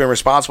basically been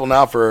responsible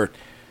now for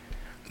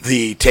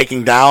the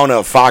taking down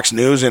of Fox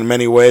News in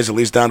many ways, at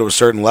least down to a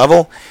certain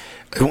level.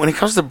 When it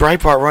comes to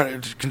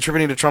Breitbart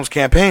contributing to Trump's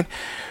campaign,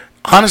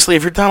 honestly,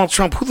 if you're Donald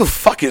Trump, who the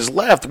fuck is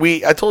left?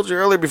 I told you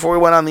earlier before we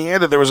went on the air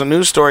that there was a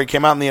news story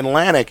came out in the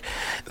Atlantic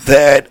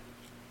that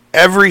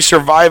every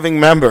surviving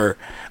member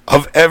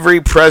of every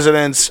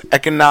president's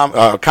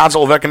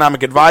Council of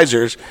Economic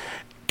Advisors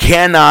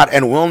cannot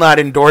and will not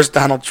endorse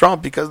Donald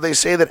Trump because they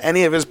say that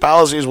any of his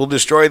policies will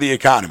destroy the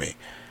economy.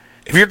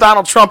 If you're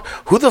Donald Trump,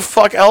 who the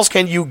fuck else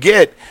can you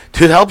get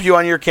to help you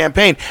on your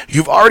campaign?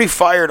 You've already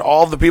fired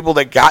all of the people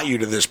that got you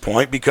to this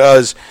point,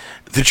 because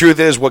the truth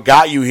is what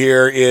got you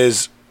here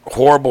is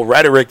horrible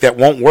rhetoric that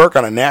won't work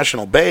on a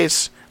national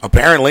base.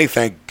 Apparently,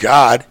 thank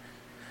God.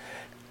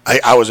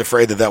 I was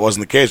afraid that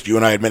wasn't the case. You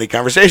and I had many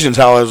conversations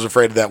how I was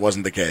afraid that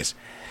wasn't the case.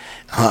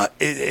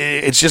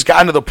 It's just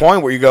gotten to the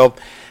point where you go,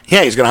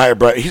 yeah, he's going to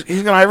hire he's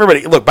going to hire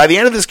everybody. Look, by the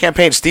end of this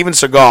campaign, Steven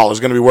Seagal is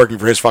going to be working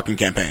for his fucking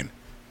campaign.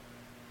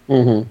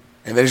 Mm-hmm.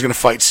 And then he's going to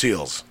fight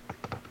SEALs.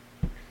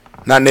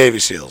 Not Navy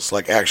SEALs,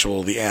 like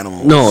actual, the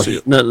animal. No,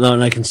 SEAL. no,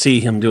 and I can see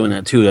him doing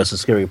that too. That's the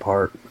scary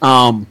part.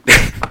 I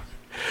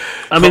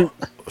mean,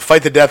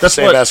 fight the death of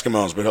same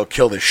Eskimos, but he'll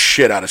kill the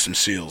shit out of some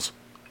SEALs.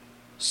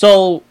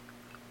 So,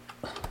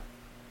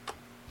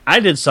 I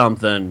did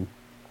something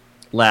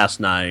last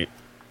night.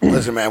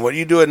 Listen, man, what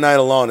you do at night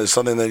alone is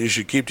something that you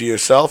should keep to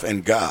yourself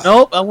and God.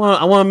 Nope, I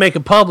want to make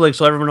it public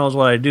so everyone knows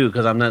what I do,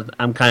 because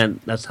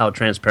that's how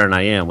transparent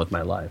I am with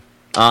my life.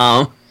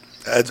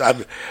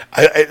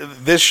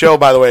 This show,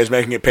 by the way, is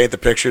making it paint the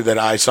picture that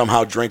I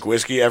somehow drink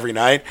whiskey every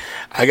night.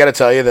 I got to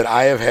tell you that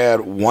I have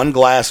had one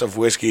glass of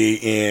whiskey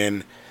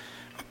in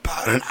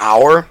about an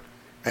hour,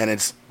 and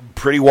it's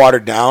pretty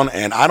watered down,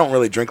 and I don't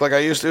really drink like I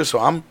used to, so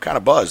I'm kind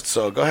of buzzed.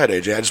 So go ahead,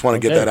 AJ. I just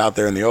want to get that out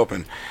there in the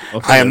open.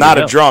 Okay, I am not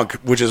a drunk,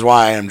 which is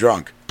why I am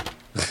drunk.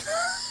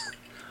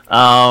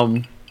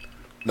 Not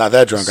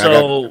that drunk. So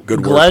I got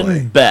good Glenn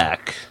wordplay.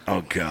 Beck.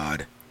 Oh,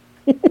 God.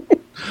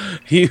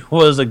 He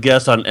was a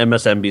guest on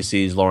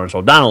MSNBC's Lawrence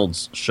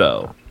O'Donnell's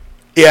show.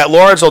 Yeah,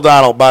 Lawrence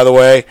O'Donnell, by the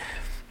way,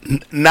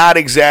 not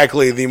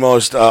exactly the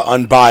most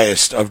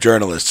unbiased of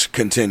journalists.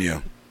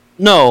 Continue.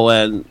 No,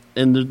 and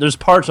there's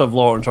parts of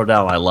Lawrence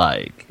O'Donnell I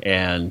like,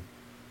 and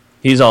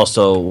he's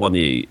also one of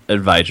the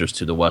advisors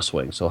to the West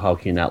Wing, so how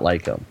can you not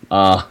like him?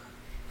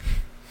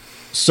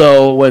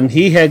 So when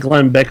he had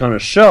Glenn Beck on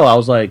his show, I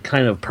was like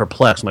kind of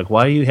perplexed. I'm like,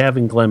 why are you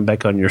having Glenn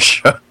Beck on your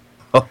show?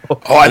 Oh,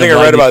 I think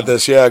I read about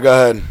this. Yeah, go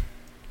ahead.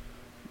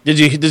 Did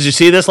you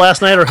see this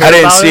last night or heard about it?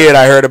 I didn't see it.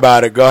 I heard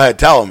about it. Go ahead.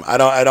 Tell him. I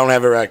don't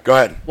have it right. Go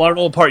ahead. Well, I don't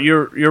know what part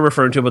you're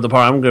referring to, but the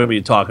part I'm going to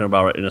be talking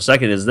about in a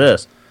second is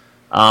this.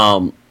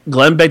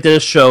 Glenn Beck did a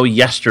show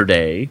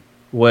yesterday,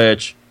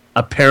 which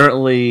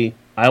apparently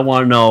I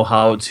want to know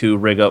how to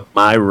rig up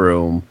my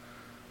room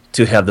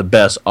to have the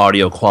best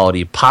audio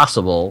quality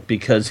possible,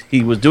 because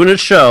he was doing a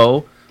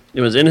show.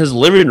 It was in his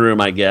living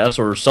room, I guess,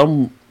 or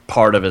some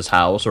part of his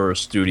house or a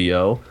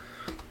studio,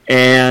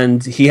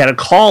 and he had a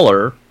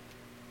caller,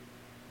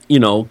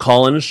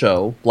 call in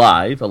a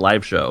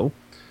live show,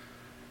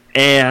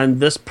 and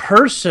this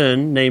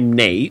person named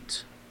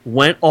Nate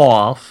went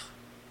off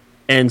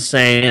and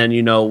saying,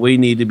 we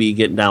need to be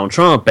getting down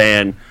Trump,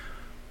 and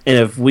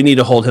if we need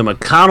to hold him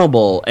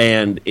accountable,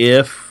 and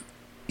if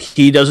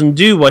he doesn't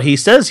do what he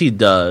says he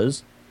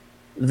does,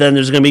 then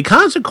there's going to be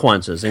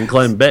consequences. And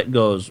Glenn Beck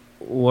goes,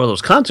 what are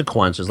those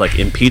consequences? Like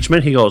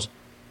impeachment? He goes,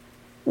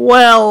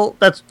 well,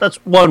 that's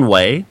one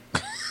way.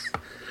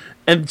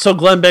 And so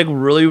Glenn Beck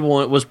really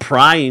was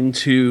prying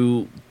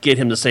to get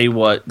him to say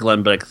what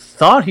Glenn Beck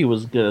thought he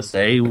was going to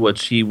say,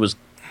 which he was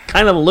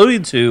kind of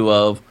alluding to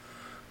of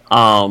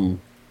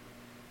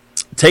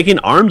taking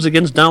arms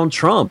against Donald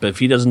Trump if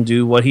he doesn't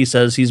do what he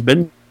says he's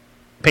been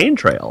pain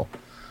trail.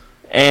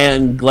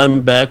 And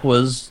Glenn Beck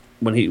was,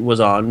 when he was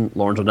on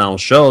Lawrence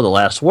O'Donnell's show, The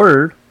Last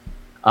Word,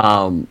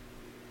 Glenn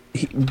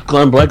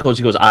Beck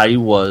goes, I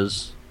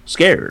was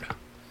scared.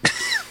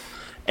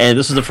 And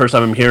this is the first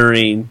time I'm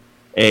hearing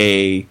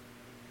a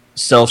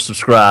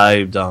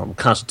self-subscribed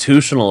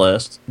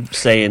constitutionalist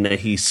saying that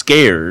he's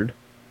scared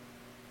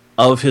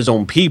of his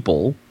own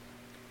people,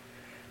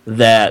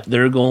 that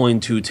they're going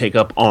to take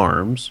up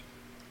arms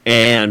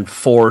and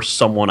force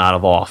someone out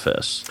of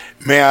office.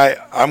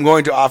 I'm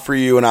going to offer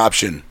you an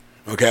option,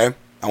 okay?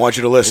 I want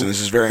you to listen.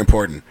 This is very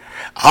important.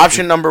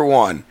 Option number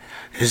one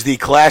is the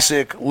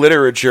classic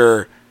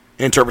literature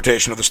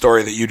interpretation of the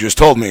story that you just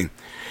told me.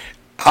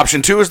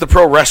 Option two is the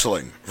pro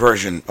wrestling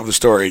version of the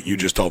story you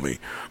just told me.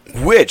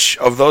 Which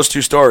of those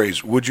two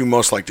stories would you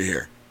most like to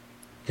hear?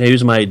 Can I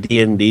use my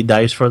D&D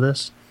dice for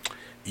this?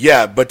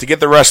 Yeah, but to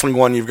get the wrestling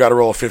one, you've got to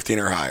roll a 15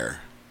 or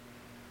higher.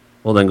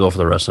 Well, then go for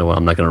the wrestling one.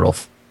 I'm not going to roll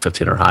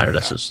 15 or higher.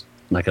 That's just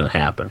not going to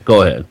happen.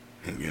 Go ahead.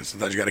 Yeah,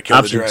 sometimes you got to kill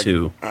Option the dragon.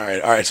 two. All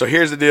right. So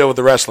here's the deal with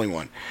the wrestling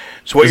one.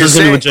 So what Is you're this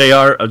saying? going to be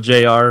with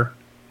JR?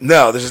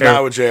 No, this is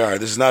not with JR.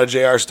 This is not a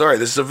JR story.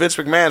 This is a Vince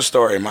McMahon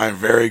story. My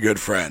very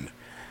good friend.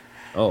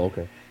 Oh,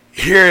 okay.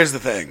 Here's the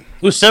thing.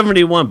 Who's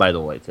 71, by the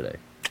way, today?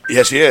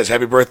 Yes, he is.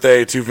 Happy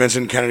birthday to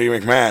Vincent Kennedy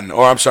McMahon.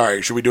 Or, I'm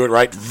sorry, should we do it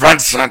right?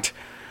 Vincent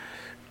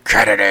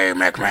Kennedy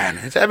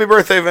McMahon. It's happy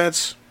birthday,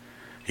 Vince.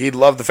 He'd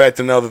love the fact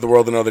to know that the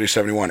world to know that he's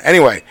 71.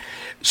 Anyway,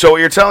 so what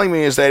you're telling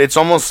me is that it's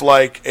almost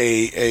like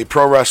a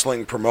pro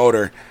wrestling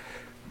promoter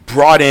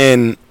brought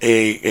in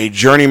a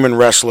journeyman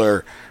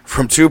wrestler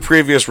from two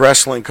previous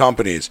wrestling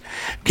companies,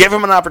 gave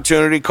him an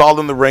opportunity, called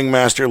him the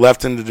ringmaster,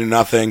 left him to do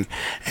nothing,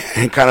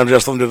 and kind of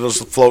just let him to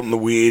just float in the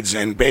weeds,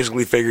 and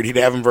basically figured he'd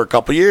have him for a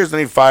couple of years, then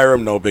he'd fire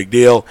him, no big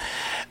deal.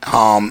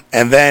 And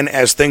then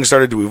as things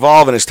started to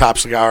evolve and his top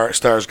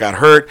stars got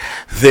hurt,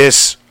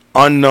 this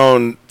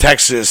unknown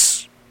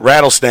Texas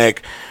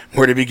rattlesnake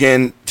were to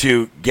begin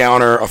to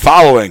garner a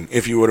following,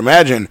 if you would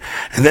imagine,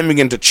 and then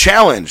begin to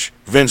challenge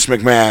Vince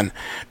McMahon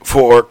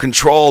for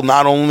control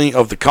not only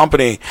of the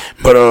company,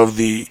 but of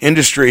the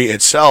industry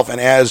itself.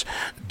 And as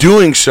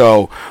doing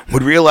so,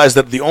 would realize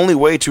that the only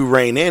way to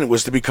rein in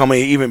was to become an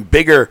even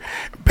bigger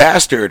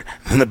bastard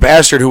than the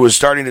bastard who was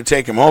starting to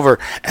take him over.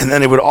 And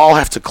then it would all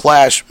have to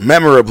clash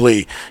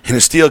memorably in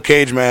a steel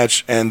cage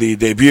match and the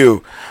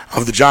debut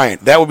of the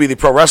Giant. That would be the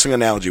pro wrestling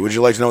analogy. Would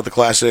you like to know what the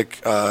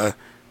classic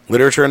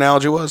literature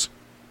analogy was?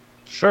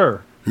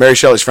 Sure. Mary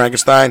Shelley's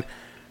Frankenstein,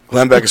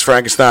 Glenn Beck is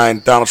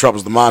Frankenstein, Donald Trump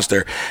is the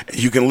monster.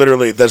 You can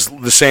literally, that's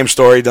the same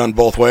story done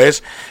both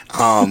ways,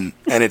 and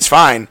it's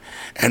fine.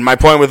 And my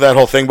point with that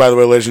whole thing, by the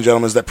way, ladies and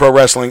gentlemen, is that pro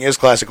wrestling is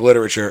classic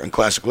literature, and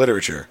classic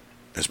literature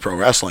is pro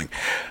wrestling.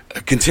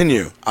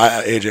 Continue,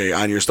 AJ,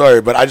 on your story,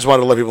 but I just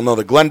wanted to let people know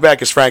that Glenn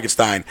Beck is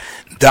Frankenstein,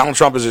 Donald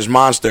Trump is his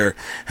monster,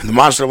 and the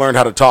monster learned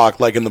how to talk,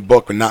 like in the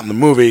book but not in the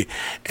movie,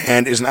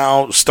 and is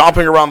now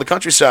stomping around the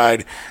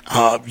countryside,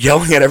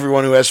 yelling at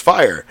everyone who has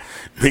fire,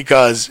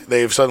 because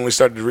they've suddenly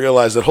started to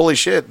realize that, holy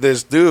shit,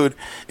 this dude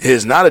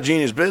is not a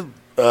genius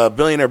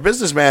billionaire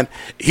businessman.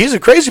 He's a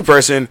crazy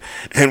person,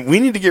 and we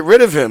need to get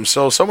rid of him.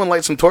 So someone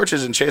light some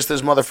torches and chase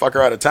this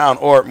motherfucker out of town,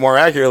 or more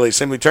accurately,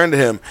 simply turn to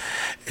him,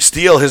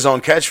 steal his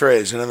own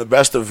catchphrase, and in the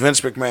best of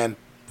Vince McMahon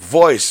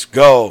voice,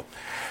 go,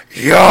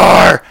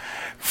 "You're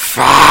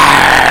fired."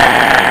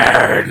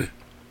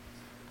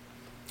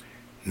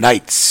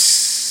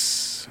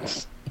 Knights.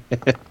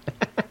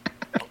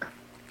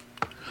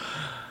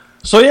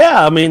 So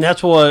yeah, I mean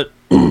that's what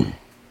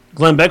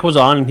Glenn Beck was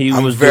on, and he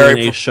was doing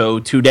a show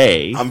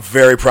today. I'm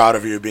very proud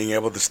of you being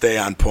able to stay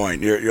on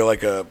point. You're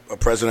like a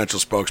presidential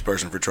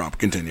spokesperson for Trump.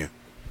 Continue.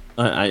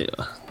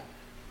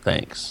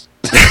 Thanks.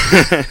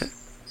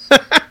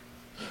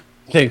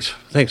 thanks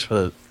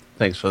for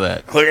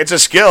that. Look, it's a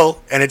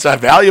skill, and it's a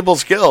valuable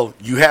skill.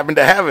 You happen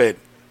to have it.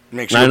 It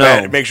makes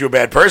you a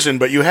bad person,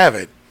 but you have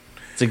it.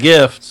 It's a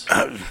gift.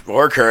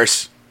 Or a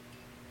curse.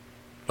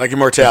 Like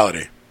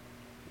immortality.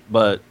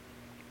 But,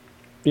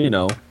 if you're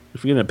going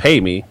to pay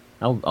me,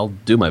 I'll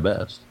do my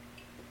best.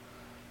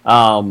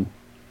 So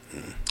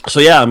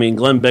yeah, I mean,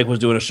 Glenn Beck was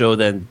doing a show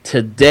then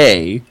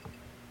today,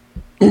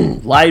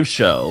 live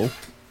show,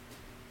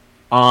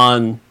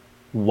 on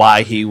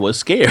why he was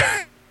scared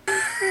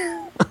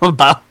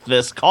about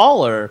this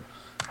caller.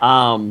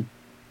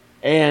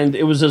 And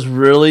it was just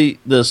really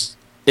this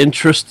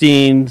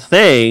interesting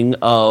thing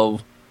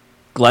of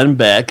Glenn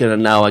Beck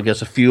and now I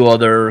guess a few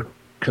other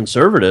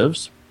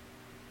conservatives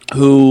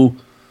who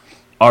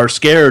are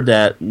scared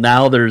that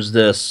now there's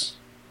this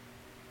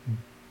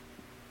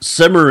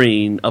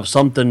simmering of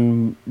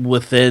something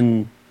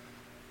within.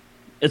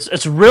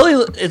 It's really.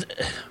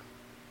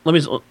 Let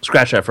me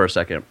scratch that for a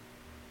second.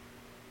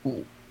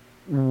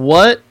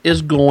 What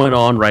is going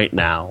on right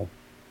now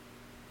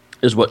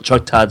is what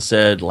Chuck Todd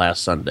said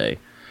last Sunday,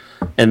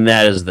 and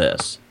that is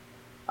this.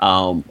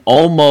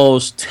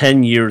 Almost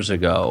 10 years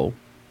ago,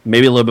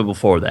 maybe a little bit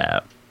before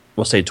that,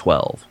 we'll say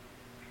 12,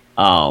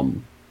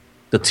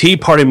 the Tea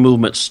Party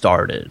movement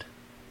started.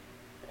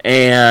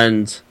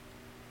 And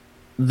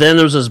then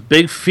there was this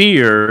big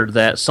fear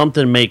that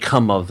something may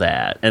come of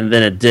that, and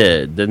then it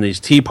did. Then these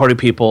Tea Party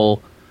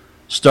people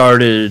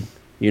started,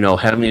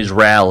 having these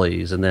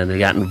rallies, and then they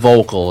got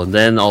vocal, and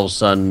then all of a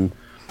sudden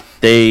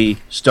they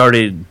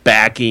started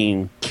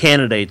backing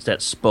candidates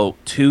that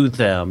spoke to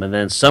them, and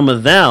then some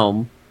of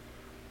them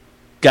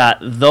got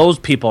those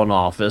people in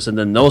office, and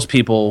then those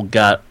people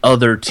got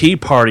other Tea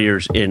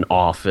Partiers in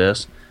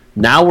office.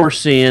 Now we're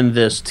seeing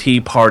this Tea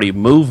Party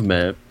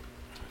movement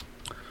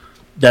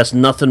that's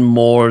nothing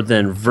more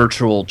than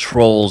virtual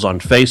trolls on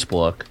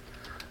Facebook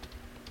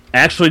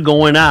actually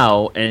going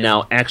out and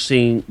now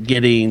actually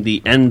getting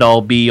the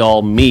end-all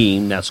be-all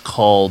meme that's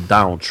called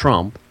Donald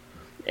Trump.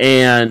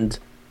 And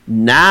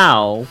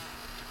now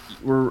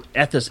we're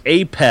at this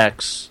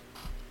apex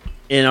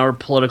in our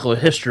political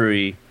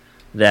history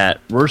that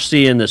we're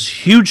seeing this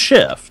huge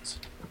shift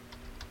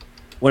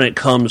when it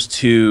comes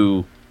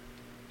to,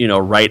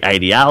 right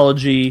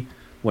ideology,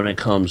 when it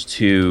comes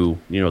to,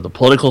 the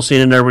political scene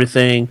and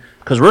everything.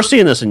 Because we're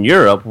seeing this in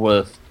Europe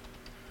with,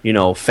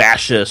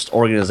 fascist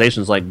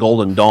organizations like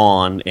Golden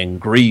Dawn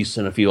and Greece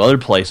and a few other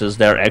places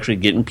that are actually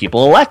getting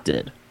people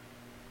elected.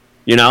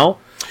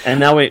 And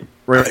now we're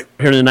here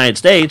in the United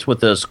States with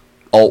this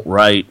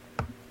alt-right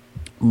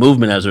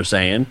movement, as they're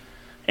saying,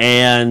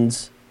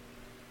 and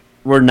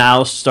we're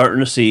now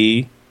starting to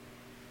see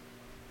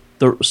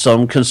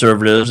some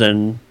conservatives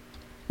and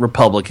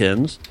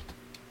Republicans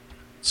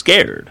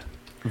scared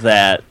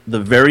that the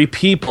very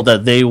people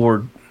that they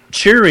were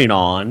cheering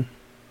on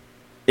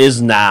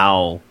is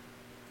now,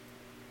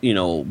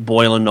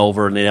 boiling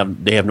over, and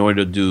they have nowhere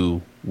to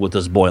do with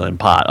this boiling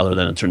pot other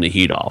than to turn the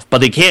heat off.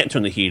 But they can't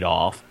turn the heat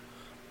off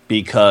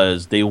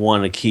because they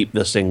want to keep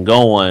this thing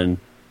going.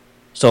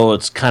 So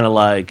it's kind of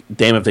like,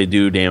 damn if they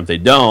do, damn if they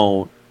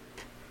don't.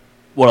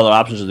 What other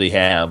options do they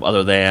have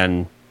other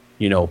than,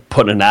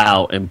 putting it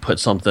out and put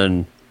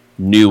something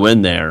new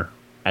in there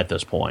at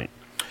this point?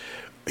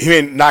 You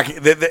mean knocking?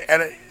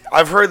 And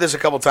I've heard this a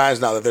couple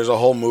times now that there's a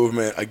whole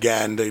movement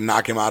again to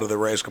knock him out of the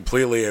race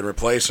completely and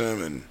replace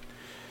him, and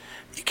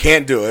you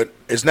can't do it.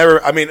 It's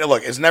never. I mean,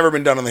 look, it's never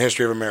been done in the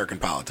history of American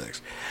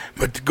politics.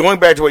 But going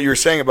back to what you were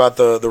saying about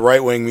the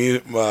right wing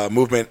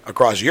movement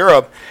across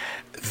Europe,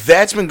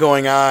 that's been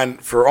going on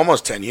for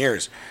almost 10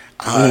 years,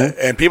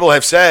 and people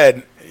have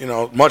said,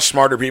 much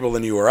smarter people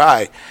than you or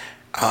I,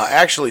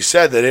 actually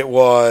said that it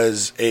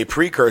was a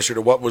precursor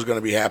to what was going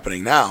to be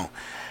happening now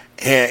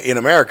in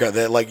America.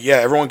 That,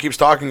 everyone keeps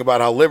talking about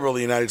how liberal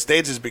the United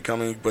States is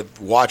becoming, but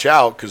watch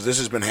out because this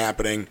has been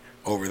happening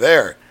over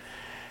there.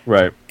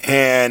 Right.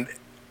 And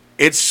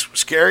it's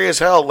scary as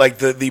hell. Like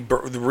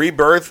the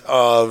rebirth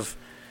of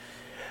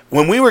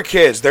when we were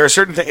kids, there are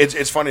certain things.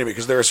 It's funny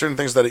because there are certain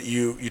things that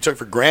you took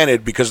for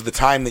granted because of the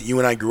time that you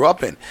and I grew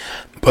up in.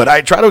 But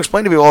I try to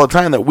explain to people all the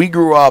time that we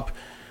grew up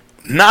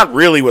not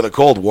really with a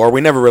Cold War.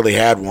 We never really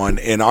had one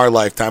in our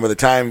lifetime. By the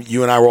time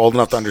you and I were old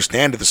enough to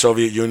understand that the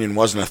Soviet Union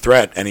wasn't a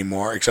threat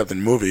anymore, except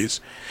in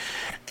movies,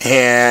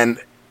 and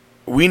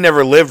we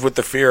never lived with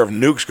the fear of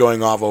nukes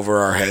going off over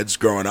our heads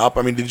growing up.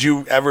 I mean, did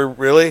you ever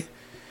really?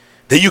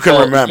 That you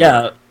can remember?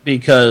 Yeah,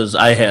 because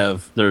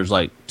there's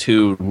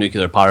 2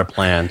 nuclear power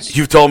plants.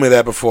 You've told me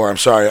that before. I'm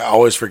sorry. I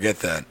always forget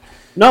that.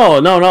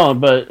 No,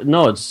 but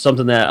no, it's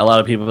something that a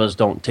lot of people just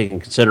don't take in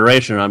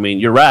consideration. I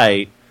mean, you're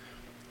right.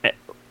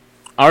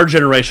 Our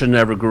generation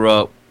never grew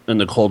up in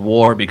the Cold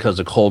War because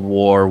the Cold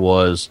War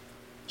was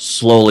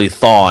slowly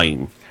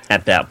thawing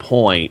at that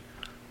point.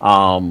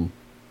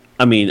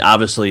 I mean,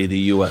 obviously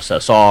the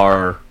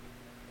USSR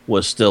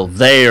was still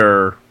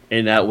there,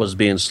 and that was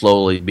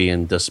slowly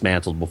being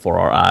dismantled before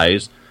our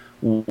eyes.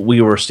 We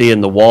were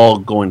seeing the wall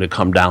going to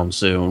come down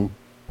soon.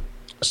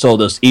 So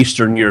this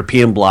Eastern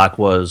European bloc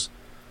was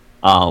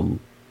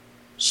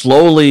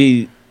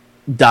slowly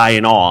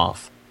dying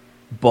off.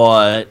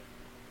 But,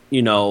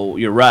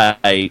 you're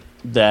right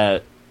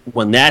that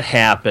when that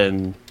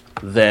happened,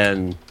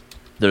 then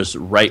this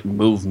right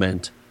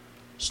movement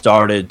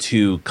started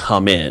to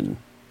come in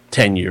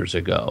 10 years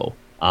ago.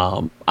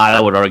 I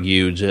would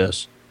argue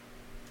just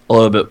a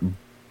little bit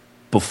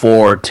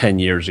before 10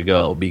 years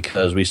ago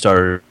because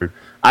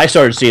I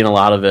started seeing a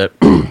lot of it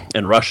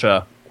in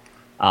Russia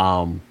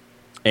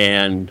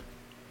and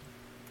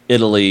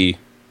Italy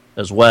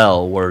as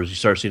well, where you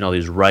start seeing all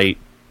these right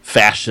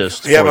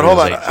fascist. Yeah, but hold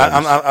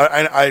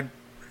on.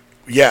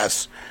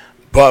 Yes,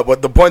 But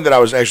what the point that I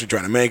was actually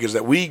trying to make is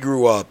that we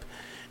grew up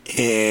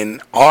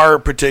in our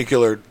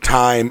particular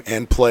time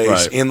and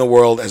place in the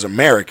world as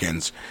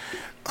Americans.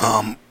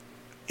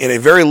 In a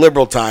very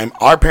liberal time,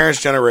 our parents'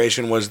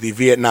 generation was the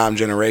Vietnam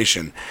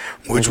generation,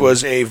 which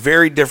was a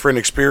very different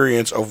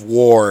experience of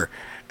war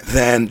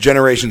than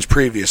generations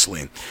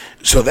previously.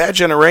 So that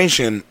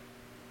generation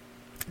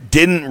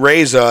didn't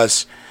raise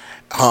us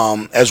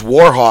as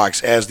war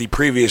hawks as the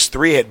previous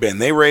three had been.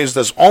 They raised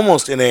us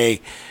almost in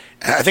a,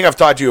 I think I've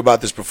talked to you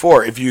about this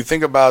before. If you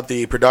think about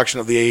the production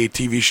of the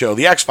TV show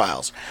The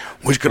X-Files,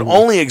 which could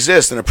only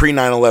exist in a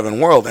pre-9/11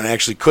 world and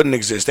actually couldn't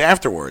exist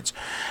afterwards.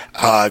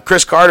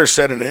 Chris Carter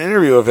said in an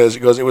interview of his,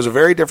 he goes, it was a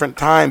very different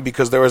time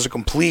because there was a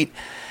complete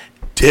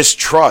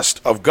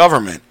distrust of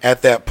government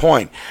at that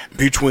point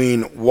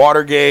between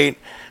Watergate,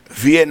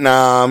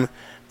 Vietnam,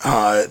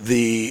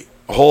 the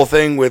whole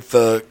thing with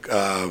the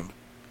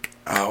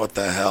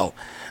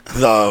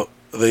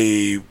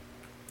the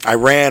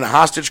Iran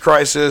hostage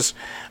crisis,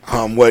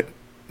 what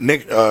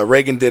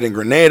Reagan did in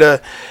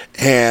Grenada,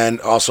 and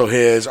also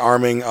his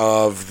arming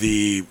of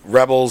the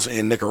rebels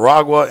in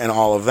Nicaragua and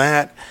all of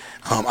that.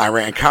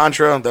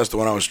 Iran-Contra, that's the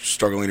one I was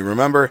struggling to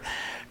remember.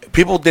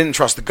 People didn't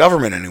trust the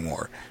government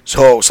anymore.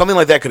 So something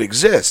like that could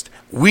exist.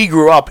 We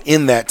grew up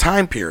in that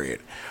time period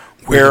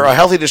where a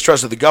healthy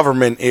distrust of the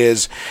government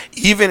is,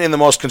 even in the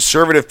most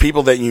conservative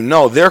people that you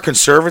know, their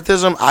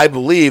conservatism, I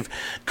believe,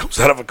 comes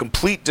out of a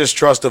complete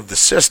distrust of the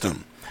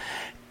system.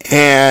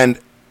 And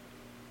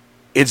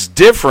it's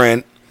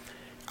different,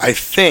 I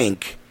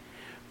think,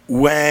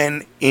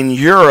 when in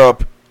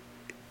Europe,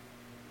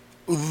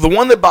 the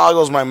one that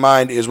boggles my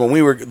mind is when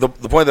we were, the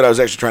point that I was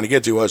actually trying to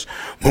get to was,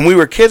 when we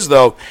were kids,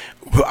 though,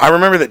 I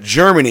remember that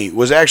Germany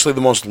was actually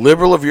the most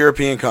liberal of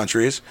European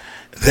countries,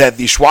 that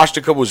the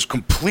swastika was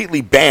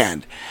completely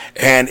banned.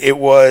 And it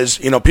was,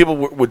 people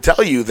would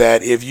tell you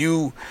that if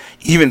you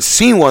even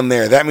see one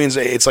there, that means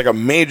it's like a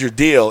major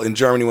deal in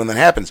Germany when that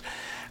happens.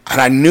 And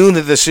I knew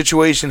that the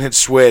situation had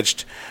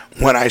switched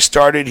when I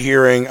started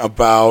hearing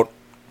about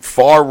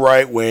far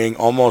right-wing,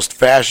 almost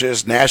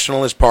fascist,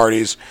 nationalist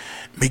parties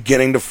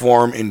beginning to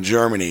form in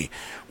Germany,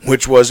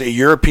 which was a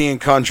European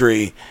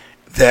country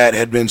that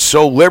had been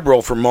so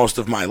liberal for most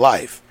of my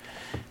life.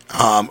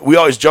 We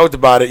always joked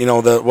about it,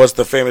 what's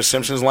the famous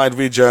Simpsons line,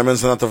 we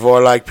Germans are not the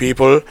warlike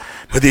people,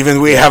 but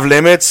even we have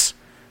limits.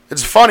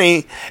 It's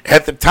funny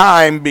at the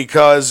time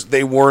because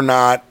they were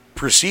not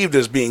perceived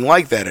as being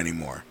like that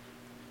anymore.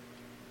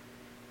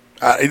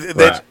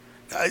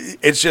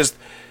 It's just,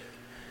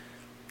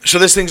 so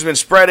this thing's been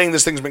spreading,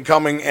 this thing's been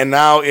coming, and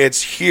now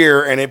it's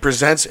here, and it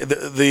presents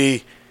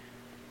the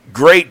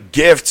great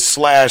gift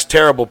 /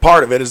 terrible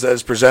part of it is that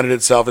it's presented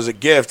itself as a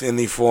gift in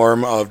the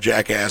form of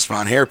Jackass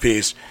Von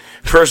Hairpiece.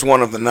 First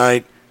one of the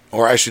night,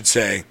 or I should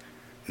say,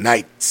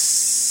 nights.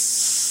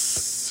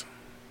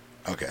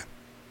 Okay.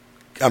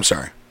 I'm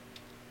sorry.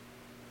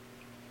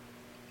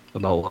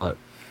 About what?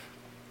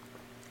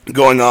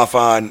 Going off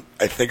on,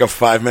 I think, a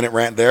 5-minute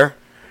rant there.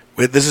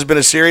 This has been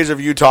a series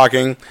of you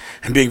talking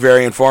and being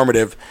very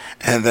informative,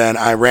 and then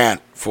I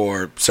rant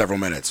for several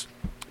minutes.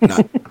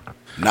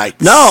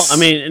 Nights. No,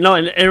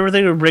 and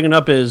everything we're bringing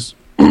up is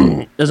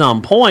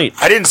on point.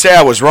 I didn't say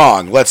I was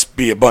wrong. Let's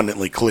be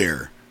abundantly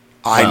clear.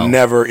 I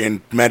never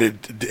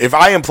meant. If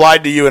I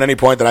implied to you at any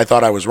point that I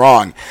thought I was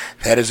wrong,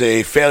 that is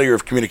a failure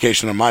of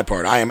communication on my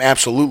part. I am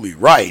absolutely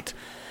right.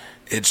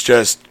 It's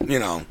just,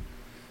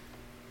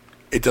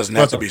 it doesn't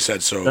have to be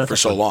said for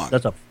so long.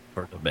 That's a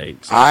for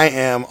debate. So. I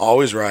am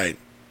always right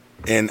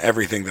in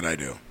everything that I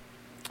do.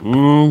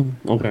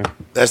 Okay.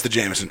 That's the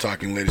Jameson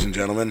talking, ladies and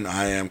gentlemen.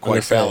 I am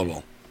quite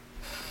fallible.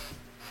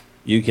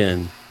 You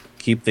can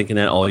keep thinking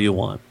that all you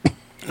want.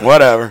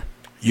 Whatever.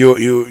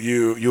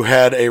 You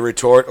had a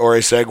retort or a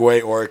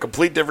segue or a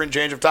complete different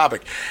change of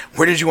topic.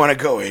 Where did you want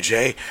to go,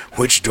 AJ?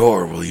 Which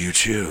door will you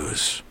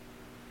choose?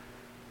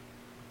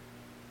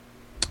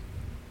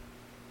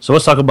 So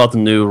let's talk about the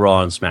new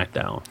Raw and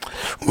SmackDown.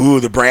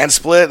 Ooh, the brand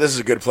split. This is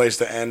a good place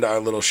to end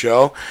our little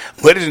show.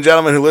 Ladies and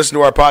gentlemen who listen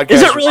to our podcast.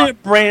 Is it really a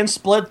brand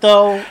split,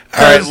 though? All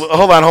right,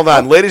 hold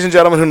on. Ladies and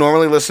gentlemen who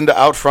normally listen to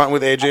Outfront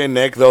with AJ and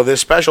Nick, though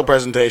this special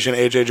presentation,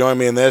 AJ joined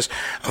me in this,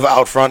 of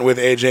Outfront with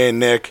AJ and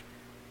Nick,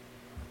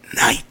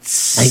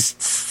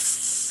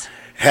 Nights.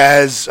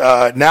 Has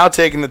now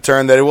taken the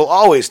turn that it will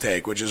always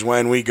take, which is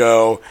when we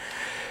go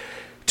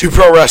to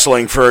pro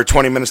wrestling for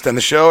 20 minutes to end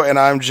the show, and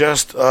I'm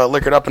just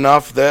liquored up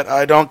enough that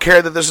I don't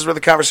care that this is where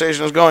the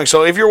conversation is going.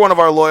 So if you're one of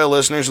our loyal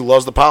listeners who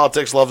loves the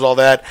politics, loves all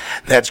that,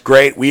 that's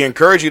great. We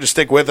encourage you to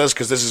stick with us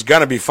because this is going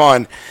to be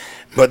fun.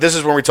 But this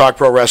is when we talk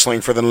pro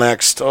wrestling for the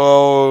next,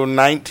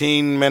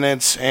 19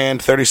 minutes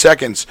and 30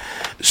 seconds.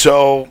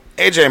 So,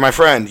 AJ, my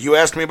friend, you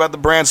asked me about the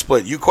brand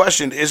split. You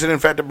questioned, is it in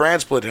fact a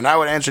brand split? And I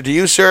would answer to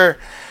you, sir,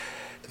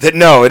 that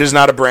no, it is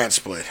not a brand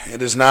split.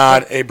 It is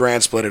not a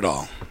brand split at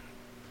all.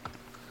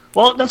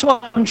 Well, that's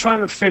what I'm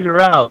trying to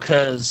figure out,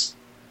 because,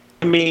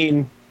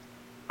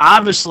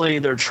 obviously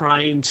they're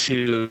trying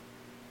to,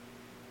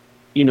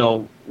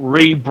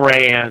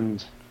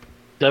 rebrand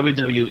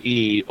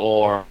WWE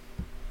or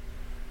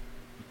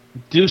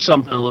do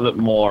something a little bit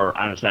more,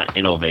 I don't know, not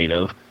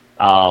innovative,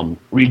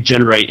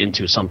 regenerate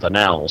into something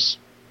else.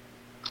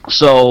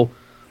 So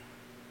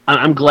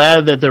I'm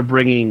glad that they're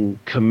bringing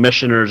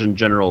commissioners and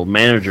general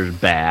managers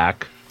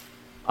back.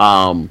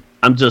 I'm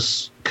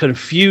just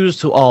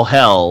confused to all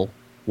hell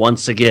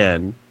once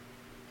again.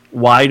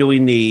 Why do we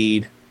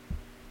need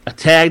a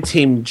tag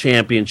team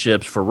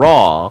championships for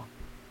Raw,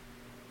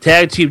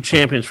 tag team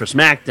champions for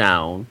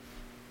SmackDown?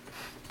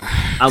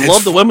 I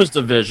love the women's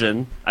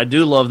division. I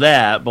do love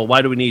that, but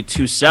why do we need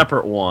two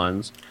separate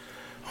ones?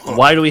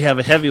 Why do we have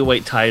a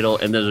heavyweight title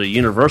and there's a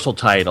universal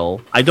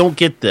title? I don't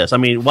get this. I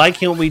mean, why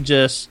can't we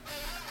just...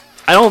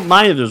 I don't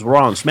mind if there's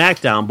Raw and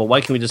SmackDown, but why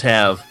can't we just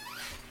have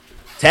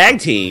tag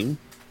team,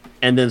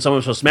 and then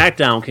someone from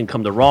SmackDown can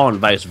come to Raw and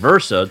vice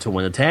versa to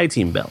win the tag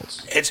team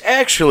belts? It's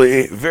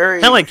actually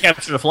very... Kind of like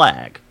capture the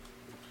flag.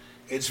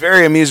 It's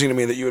very amusing to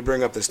me that you would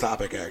bring up this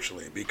topic,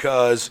 actually,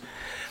 because...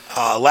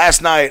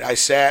 last night, I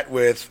sat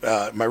with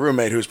my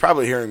roommate, who's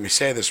probably hearing me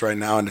say this right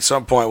now, and at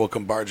some point will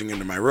come barging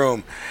into my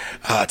room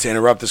to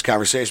interrupt this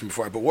conversation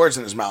before I put words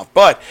in his mouth.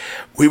 But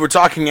we were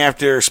talking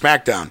after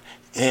SmackDown,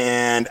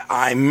 and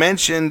I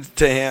mentioned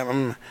to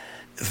him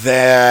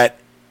that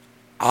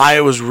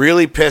I was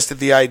really pissed at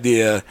the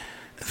idea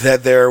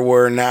that there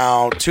were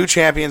now two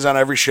champions on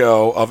every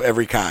show of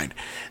every kind.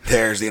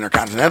 There's the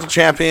Intercontinental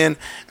Champion,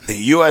 the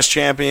U.S.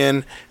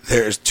 Champion,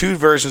 there's two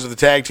versions of the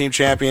Tag Team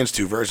Champions,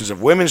 two versions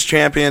of Women's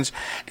Champions,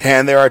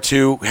 and there are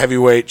two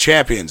Heavyweight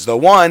Champions. The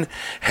one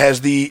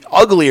has the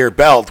uglier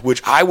belt,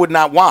 which I would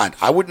not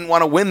want. I wouldn't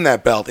want to win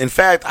that belt. In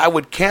fact, I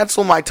would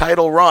cancel my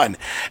title run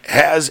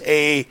as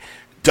a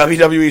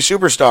WWE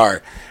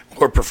superstar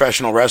or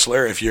professional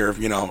wrestler if you're,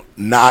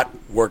 not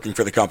working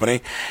for the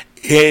company.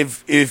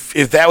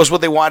 If that was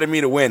what they wanted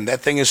me to win, that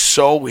thing is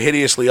so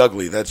hideously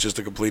ugly. That's just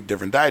a complete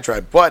different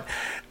diatribe. But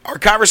our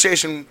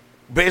conversation,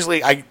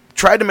 basically, I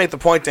tried to make the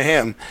point to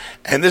him,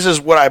 and this is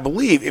what I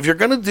believe. If you're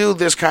going to do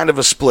this kind of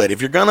a split, if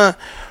you're going to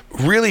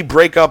really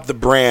break up the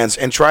brands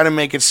and try to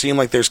make it seem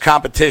like there's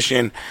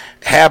competition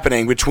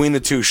happening between the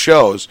two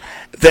shows,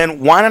 then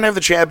why not have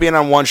the champion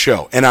on one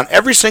show? And on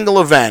every single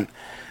event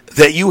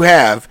that you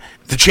have,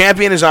 the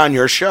champion is on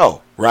your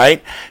show,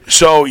 right?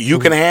 So you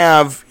can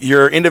have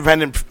your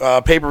independent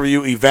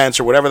pay-per-view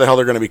events or whatever the hell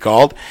they're going to be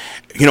called.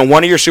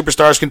 One of your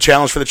superstars can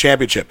challenge for the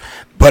championship.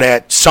 But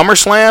at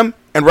SummerSlam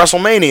and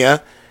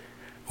WrestleMania,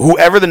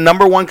 whoever the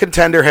number one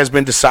contender has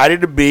been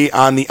decided to be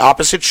on the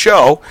opposite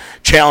show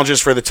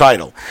challenges for the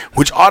title,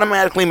 which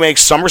automatically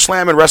makes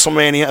SummerSlam and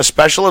WrestleMania a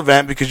special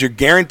event because you're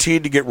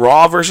guaranteed to get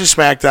Raw versus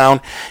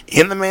SmackDown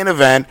in the main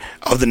event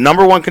of the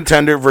number one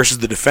contender versus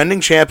the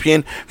defending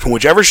champion from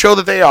whichever show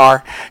that they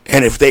are.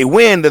 And if they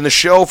win, then the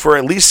show for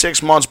at least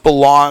 6 months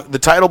the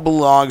title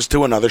belongs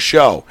to another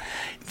show.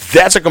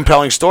 That's a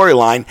compelling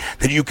storyline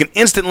that you can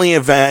instantly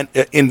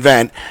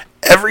invent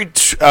every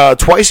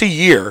twice a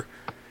year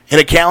in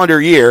a calendar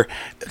year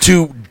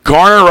to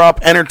garner up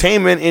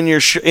entertainment in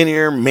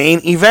your main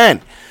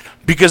event.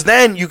 Because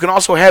then you can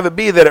also have it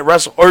be that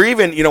at or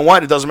even,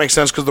 it doesn't make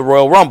sense because of the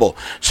Royal Rumble.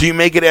 So you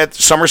make it at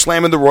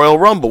SummerSlam and the Royal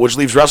Rumble, which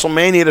leaves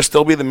WrestleMania to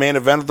still be the main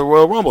event of the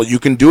Royal Rumble. You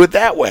can do it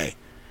that way.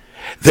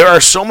 There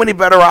are so many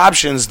better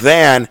options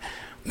than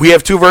we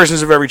have two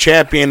versions of every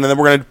champion, and then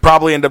we're going to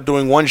probably end up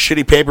doing one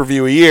shitty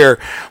pay-per-view a year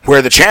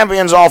where the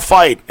champions all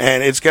fight,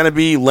 and it's going to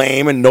be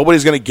lame, and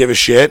nobody's going to give a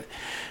shit.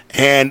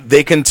 And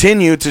they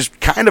continue to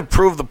kind of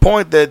prove the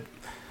point that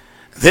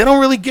they don't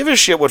really give a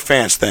shit what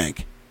fans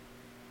think.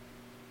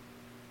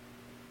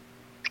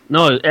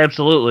 No,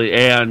 absolutely.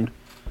 And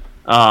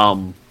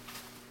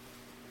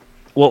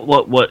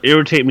what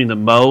irritates me the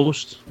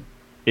most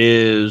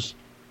is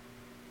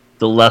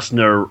the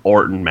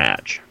Lesnar-Orton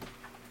match.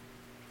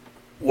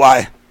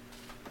 Why?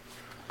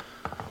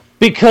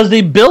 Because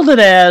they build it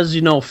as,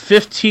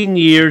 15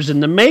 years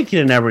in the making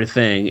and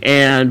everything.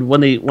 And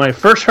when I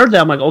first heard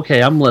that, I'm like,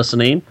 okay, I'm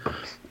listening.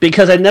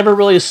 Because I never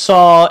really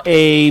saw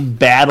a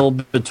battle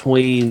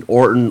between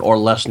Orton or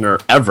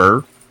Lesnar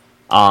ever.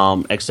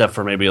 Except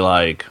for maybe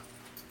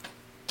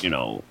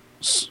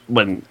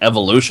when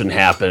Evolution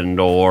happened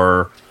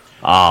or...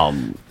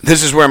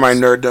 This is where my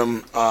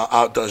nerddom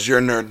outdoes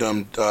your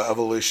nerddom.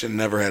 Evolution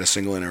never had a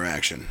single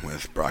interaction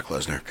with Brock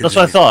Lesnar. That's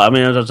what I thought. I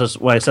mean, that's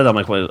just when I said that,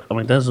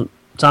 that doesn't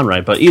sound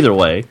right, but either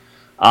way.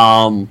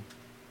 So,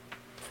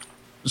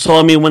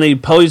 when they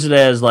pose it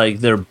as,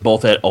 they're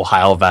both at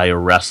Ohio Valley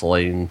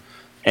Wrestling,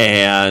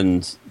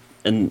 and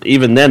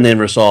even then they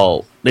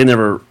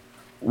never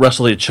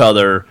wrestled each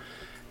other,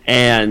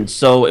 and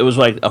so it was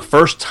a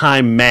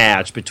first-time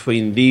match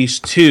between these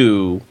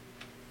two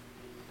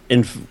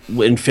in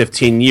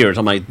 15 years.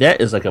 I'm like, that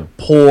is a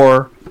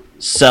poor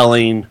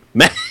selling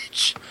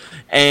match.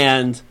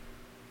 And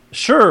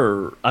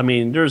sure,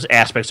 there's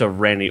aspects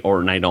of Randy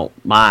Orton I don't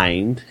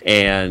mind,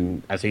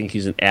 and I think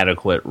he's an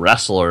adequate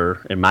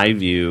wrestler in my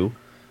view,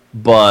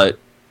 but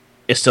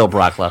it's still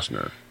Brock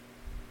Lesnar.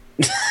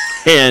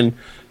 And,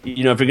 if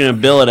you're going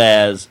to bill it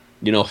as,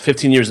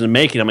 15 years in the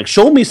making, I'm like,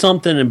 show me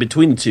something in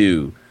between the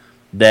two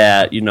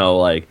that,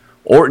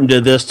 Orton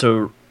did this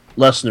to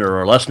Lesnar,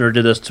 or Lesnar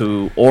did this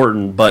to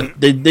Orton, but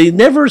they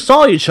never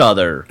saw each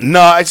other.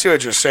 No, I see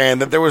what you're saying.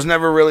 That there was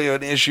never really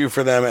an issue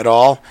for them at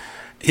all.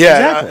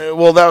 Yeah, Exactly.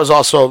 well, that's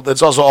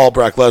also all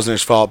Brock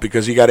Lesnar's fault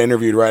because he got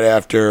interviewed right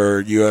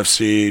after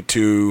UFC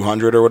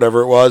 200 or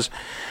whatever it was,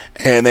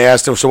 and they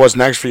asked him, "So what's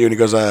next for you?" And he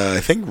goes, "I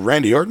think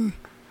Randy Orton."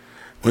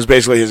 Was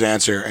basically his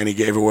answer, and he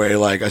gave away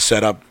like a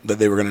setup that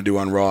they were going to do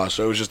on Raw.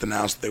 So it was just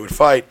announced that they would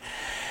fight,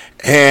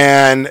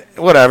 and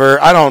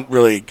whatever. I don't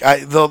really.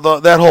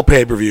 That whole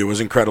pay per view was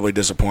incredibly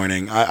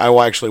disappointing. I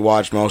actually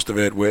watched most of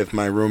it with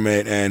my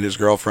roommate and his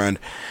girlfriend,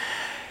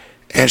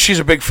 and she's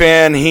a big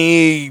fan.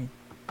 He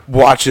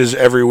watches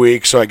every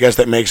week, so I guess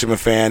that makes him a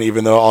fan,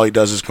 even though all he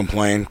does is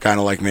complain, kind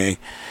of like me,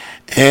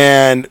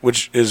 and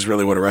which is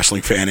really what a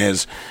wrestling fan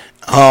is.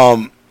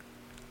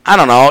 I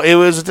don't know. It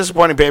was a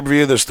disappointing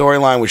pay-per-view. The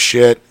storyline was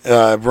shit.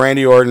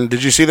 Randy Orton,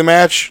 did you see the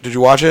match? Did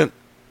you watch it?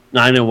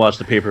 No, I didn't watch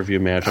the pay-per-view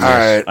match.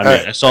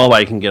 I saw what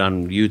I can get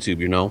on YouTube,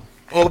 you know?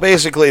 Well,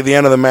 basically, the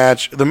end of the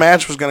match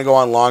was going to go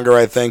on longer,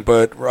 I think,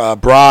 but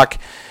Brock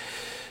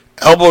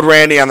elbowed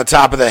Randy on the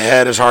top of the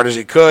head as hard as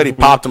he could. He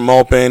popped him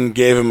open,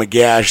 gave him a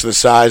gash the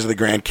size of the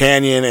Grand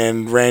Canyon,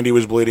 and Randy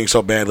was bleeding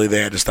so badly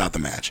they had to stop the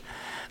match.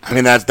 I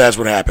mean, that's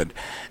what happened.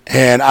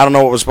 And I don't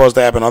know what was supposed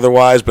to happen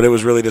otherwise, but it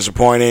was really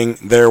disappointing.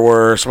 There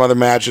were some other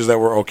matches that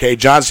were okay.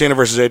 John Cena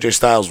versus AJ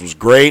Styles was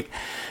great,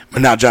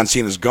 but now John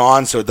Cena's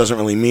gone, so it doesn't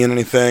really mean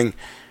anything.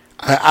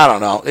 I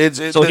don't know.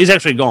 So he's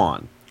actually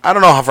gone. I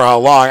don't know for how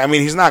long. I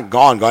mean, he's not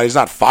gone. He's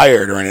not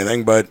fired or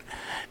anything, but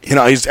you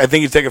know, I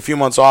think he's taking a few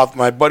months off.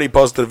 My buddy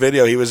posted a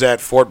video. He was at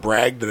Fort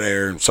Bragg today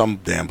or some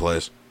damn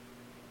place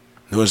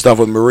doing stuff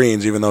with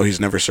Marines, even though he's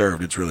never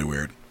served. It's really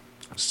weird.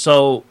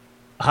 So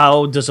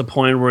how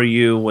disappointed were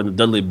you when the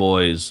Dudley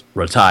Boys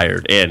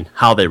retired and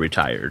how they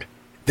retired?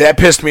 That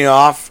pissed me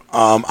off.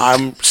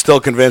 I'm still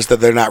convinced that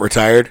they're not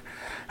retired.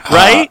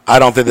 Right? I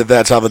don't think that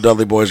that's how the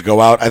Dudley Boys go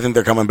out. I think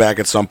they're coming back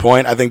at some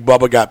point. I think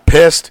Bubba got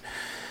pissed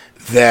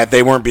that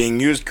they weren't being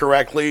used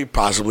correctly,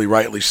 possibly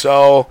rightly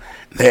so.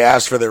 They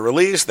asked for their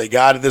release. They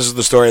got it. This is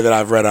the story that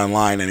I've read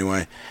online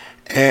anyway.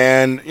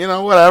 And, you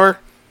know, whatever.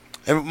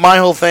 And my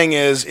whole thing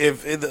is,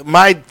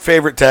 my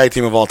favorite tag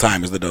team of all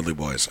time is the Dudley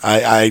Boys.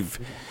 I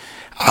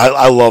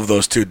love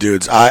those two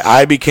dudes.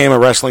 I became a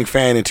wrestling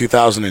fan in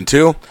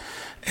 2002.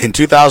 In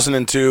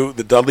 2002,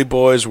 the Dudley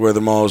Boys were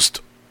the most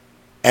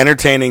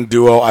entertaining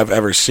duo I've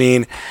ever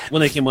seen.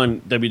 When they came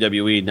on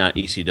WWE, not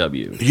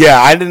ECW.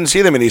 Yeah, I didn't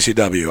see them in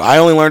ECW. I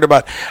only learned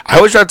about... I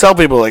always try to tell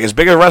people, like, as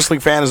big a wrestling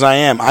fan as I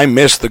am, I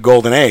missed the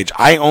golden age.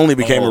 I only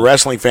became a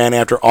wrestling fan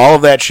after all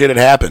of that shit had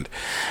happened.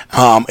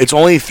 It's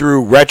only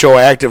through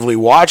retroactively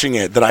watching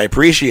it that I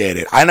appreciate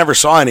it. I never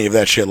saw any of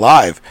that shit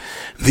live.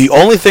 The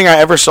only thing I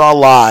ever saw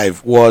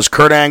live was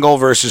Kurt Angle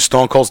versus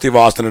Stone Cold Steve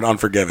Austin at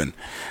Unforgiven,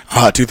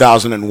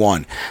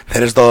 2001.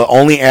 That is the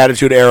only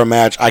Attitude Era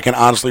match I can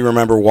honestly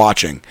remember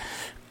watching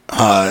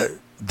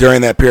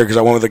during that period because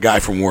I went with a guy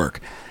from work.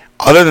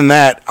 Other than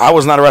that, I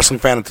was not a wrestling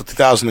fan until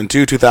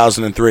 2002,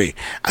 2003.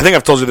 I think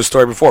I've told you the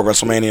story before.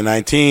 WrestleMania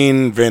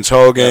 19, Vince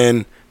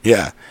Hogan.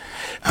 Yeah.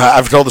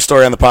 I've told the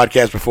story on the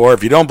podcast before.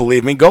 If you don't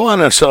believe me, go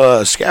on a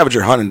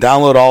scavenger hunt and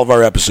download all of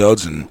our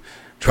episodes and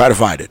try to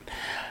find it.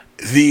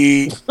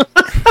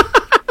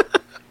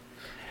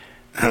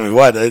 I mean,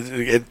 what? At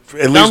least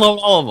download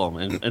all of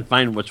them and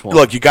find which one.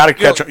 Look, you got to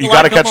catch. You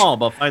got to catch them all,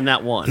 but find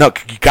that one. No,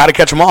 you got to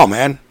catch them all,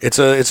 man. It's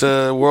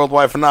a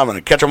worldwide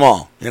phenomenon. Catch them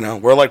all. You know,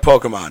 we're like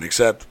Pokemon,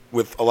 except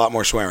with a lot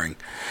more swearing.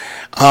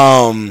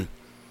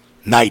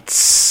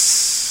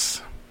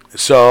 Knights.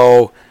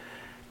 So,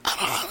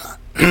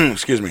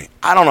 excuse me.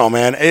 I don't know,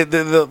 man.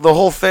 The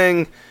whole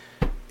thing.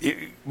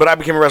 But I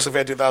became a wrestling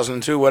fan in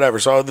 2002. Whatever.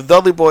 So the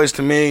Dudley Boys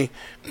to me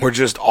were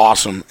just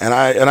awesome, and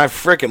I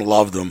freaking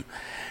loved them.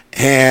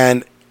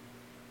 And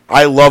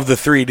I love the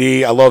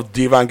 3D. I love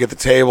Devon Get the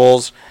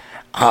Tables.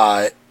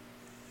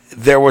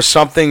 There was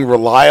something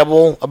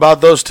reliable about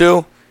those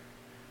two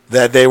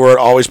that they were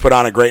always put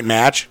on a great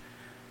match.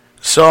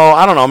 So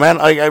I don't know, man.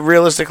 I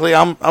realistically,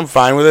 I'm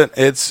fine with it.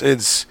 It's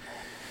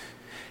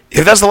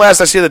if that's the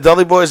last I see of the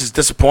Dudley Boys, it's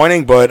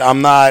disappointing, but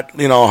I'm not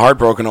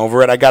heartbroken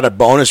over it. I got a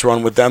bonus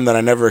run with them that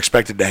I never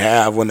expected to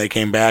have when they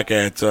came back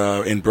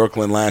in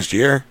Brooklyn last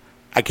year.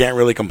 I can't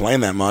really complain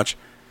that much.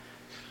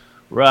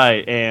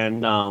 Right,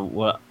 and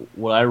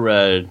what I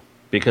read,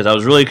 because I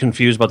was really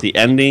confused about the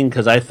ending,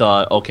 because I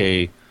thought,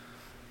 okay,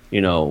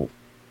 the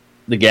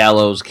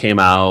Gallows came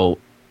out,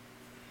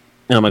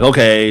 and I'm like,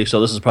 okay, so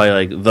this is probably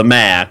like the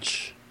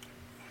match,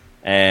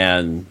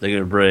 and they're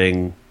going to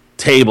bring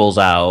tables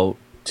out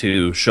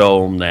to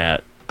show them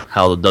that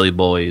how the Dudley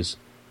Boys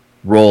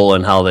roll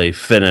and how they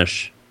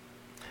finish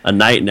a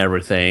night and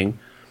everything.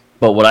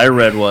 But what I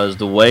read was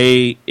the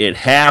way it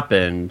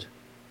happened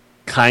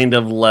kind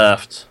of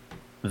left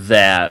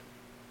that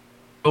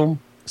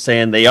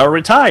saying they are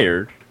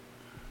retired,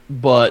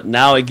 but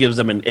now it gives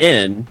them an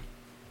in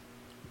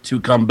to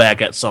come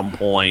back at some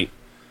point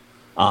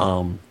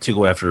to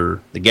go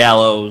after the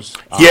Gallows.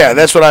 Yeah,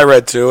 that's what I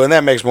read too, and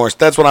that makes more.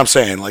 That's what I'm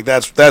saying. Like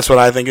that's what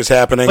I think is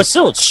happening. But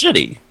still, it's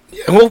shitty.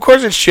 Yeah, well, of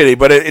course it's shitty,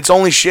 but it's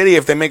only shitty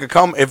if they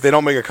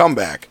don't make a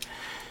comeback.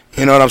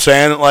 You know what I'm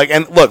saying? Like,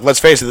 and look, let's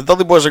face it, the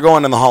Dudley Boys are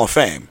going in the Hall of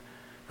Fame,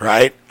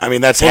 right? I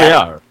mean, that's they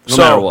are, no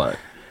matter what.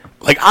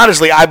 Like,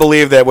 honestly, I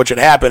believe that what should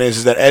happen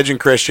is that Edge and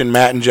Christian,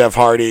 Matt and Jeff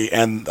Hardy,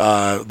 and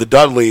the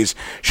Dudleys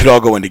should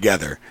all go in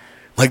together.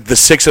 Like, the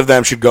 6 of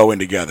them should go in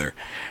together.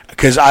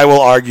 Because I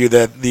will argue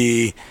that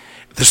the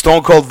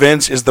Stone Cold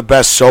Vince is the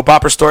best soap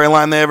opera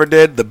storyline they ever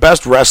did. The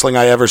best wrestling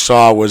I ever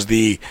saw was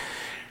the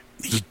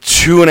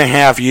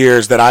 2.5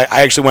 years that I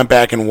actually went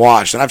back and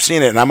watched. And I've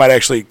seen it, and I might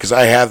actually, because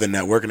I have the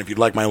network, and if you'd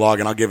like my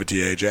login, I'll give it to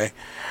you, AJ.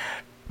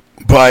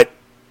 But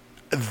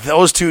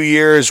those 2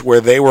 years where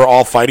they were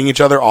all fighting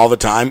each other all the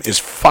time is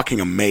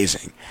fucking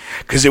amazing.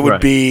 Because it would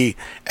be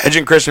Edge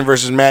and Christian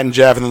versus Matt and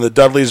Jeff, and then the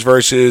Dudleys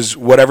versus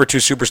whatever 2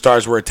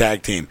 superstars were a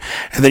tag team.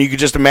 And then you could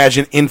just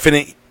imagine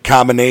infinite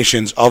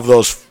combinations of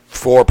those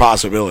 4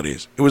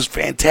 possibilities. It was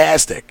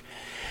fantastic.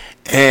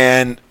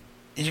 And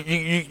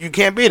you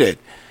can't beat it.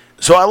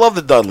 So I love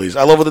the Dudleys.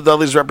 I love what the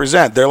Dudleys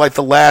represent. They're like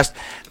the last.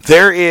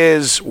 There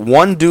is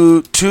one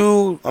dude,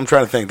 2. I'm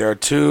trying to think. There are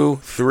 2,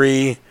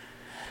 3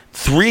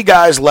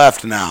 guys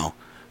left now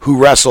who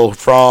wrestle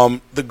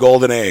from the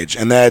Golden Age,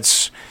 and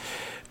that's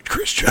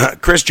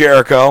Chris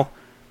Jericho,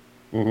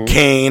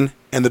 Kane,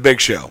 and the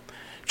Big Show.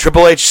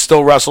 Triple H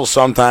still wrestles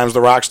sometimes.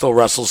 The Rock still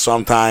wrestles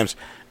sometimes.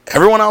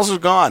 Everyone else is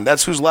gone.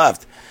 That's who's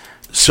left.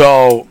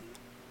 So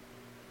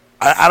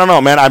I don't know,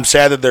 man. I'm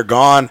sad that they're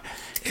gone.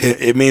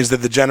 It means that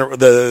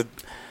the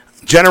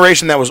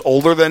generation that was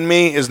older than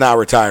me is now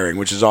retiring,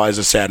 which is always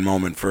a sad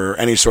moment for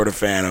any sort of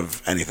fan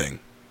of anything.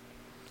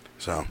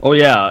 So. Oh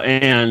yeah,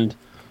 and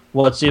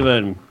what's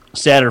even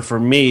sadder for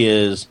me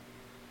is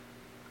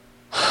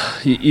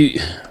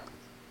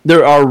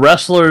there are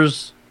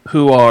wrestlers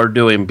who are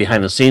doing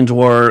behind the scenes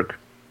work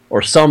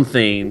or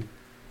something,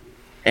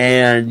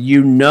 and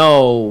you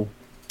know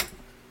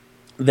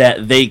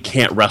that they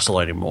can't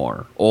wrestle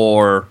anymore,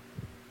 or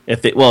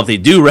if they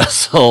do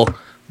wrestle,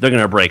 they're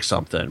gonna break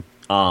something.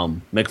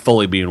 Mick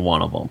Foley being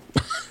one of them.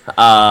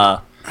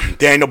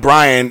 Daniel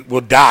Bryan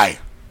will die.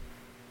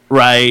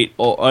 Right,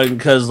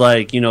 because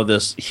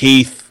this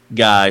Heath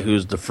guy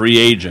who's the free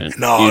agent.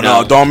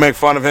 No, don't make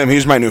fun of him.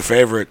 He's my new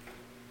favorite.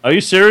 Are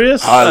you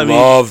serious? I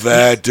love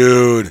that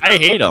dude. I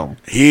hate him.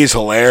 He's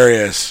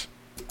hilarious.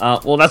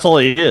 Well, that's all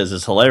he is.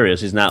 It's hilarious.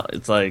 He's not.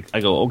 It's like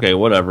I go, okay,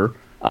 whatever.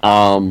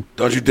 Don't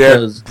you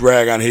dare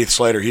drag on Heath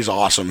Slater. He's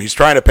awesome. He's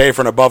trying to pay for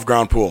an above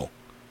ground pool.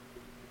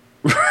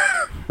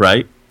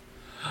 Right.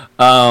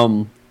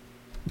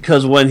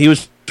 Because when he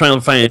was trying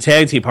to find a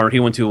tag team partner, he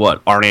went to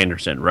what? Arn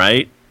Anderson,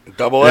 right?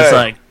 Double A. It's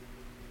like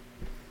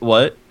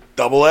what?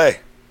 Double A.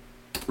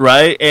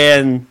 Right,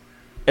 and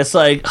it's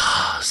like,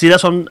 see,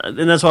 that's what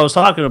I was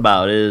talking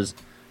about. Is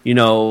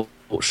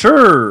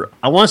sure,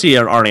 I want to see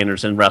Arn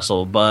Anderson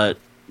wrestle, but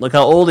look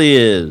how old he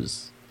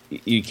is.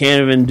 You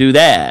can't even do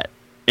that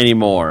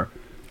anymore.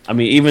 I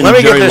mean, even let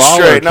me Jerry get this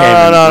Lawler straight. No.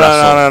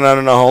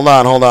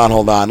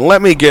 Hold on.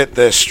 Let me get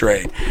this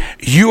straight.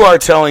 You are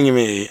telling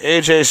me,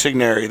 AJ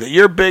Signeri, that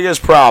your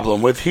biggest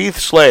problem with Heath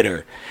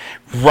Slater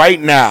right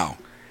now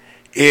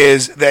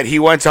is that he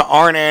went to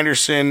Arn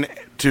Anderson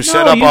to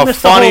set up a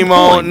funny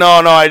moment. No,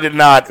 I did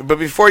not. But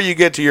before you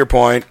get to your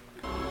point,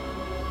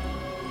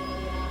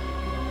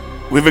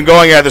 we've been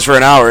going at this for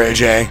an hour,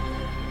 AJ.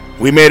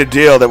 We made a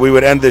deal that we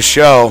would end this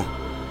show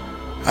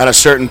at a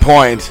certain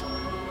point.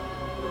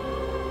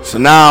 So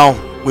now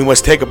we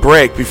must take a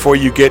break before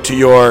you get to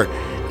your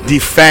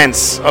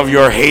defense of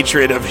your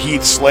hatred of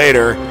Heath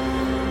Slater.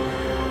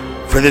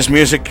 For this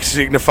music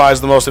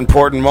signifies the most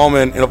important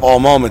moment of all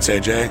moments,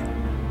 AJ.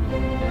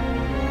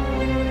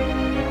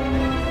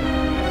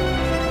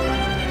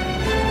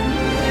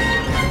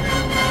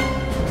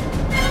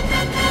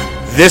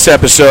 This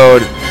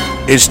episode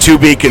is to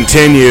be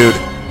continued.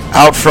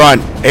 Out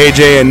front,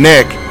 AJ and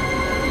Nick.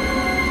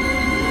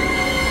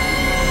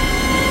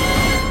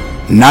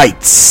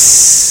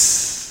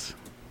 Nights.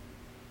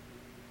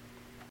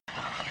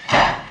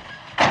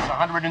 It's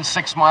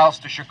 106 miles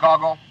to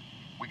Chicago.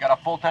 We got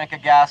a full tank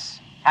of gas,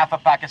 half a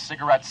pack of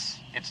cigarettes.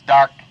 It's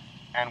dark,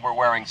 and we're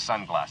wearing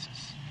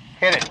sunglasses.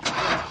 Hit it.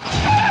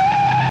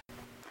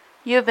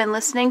 You have been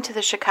listening to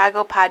the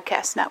Chicago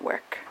Podcast Network.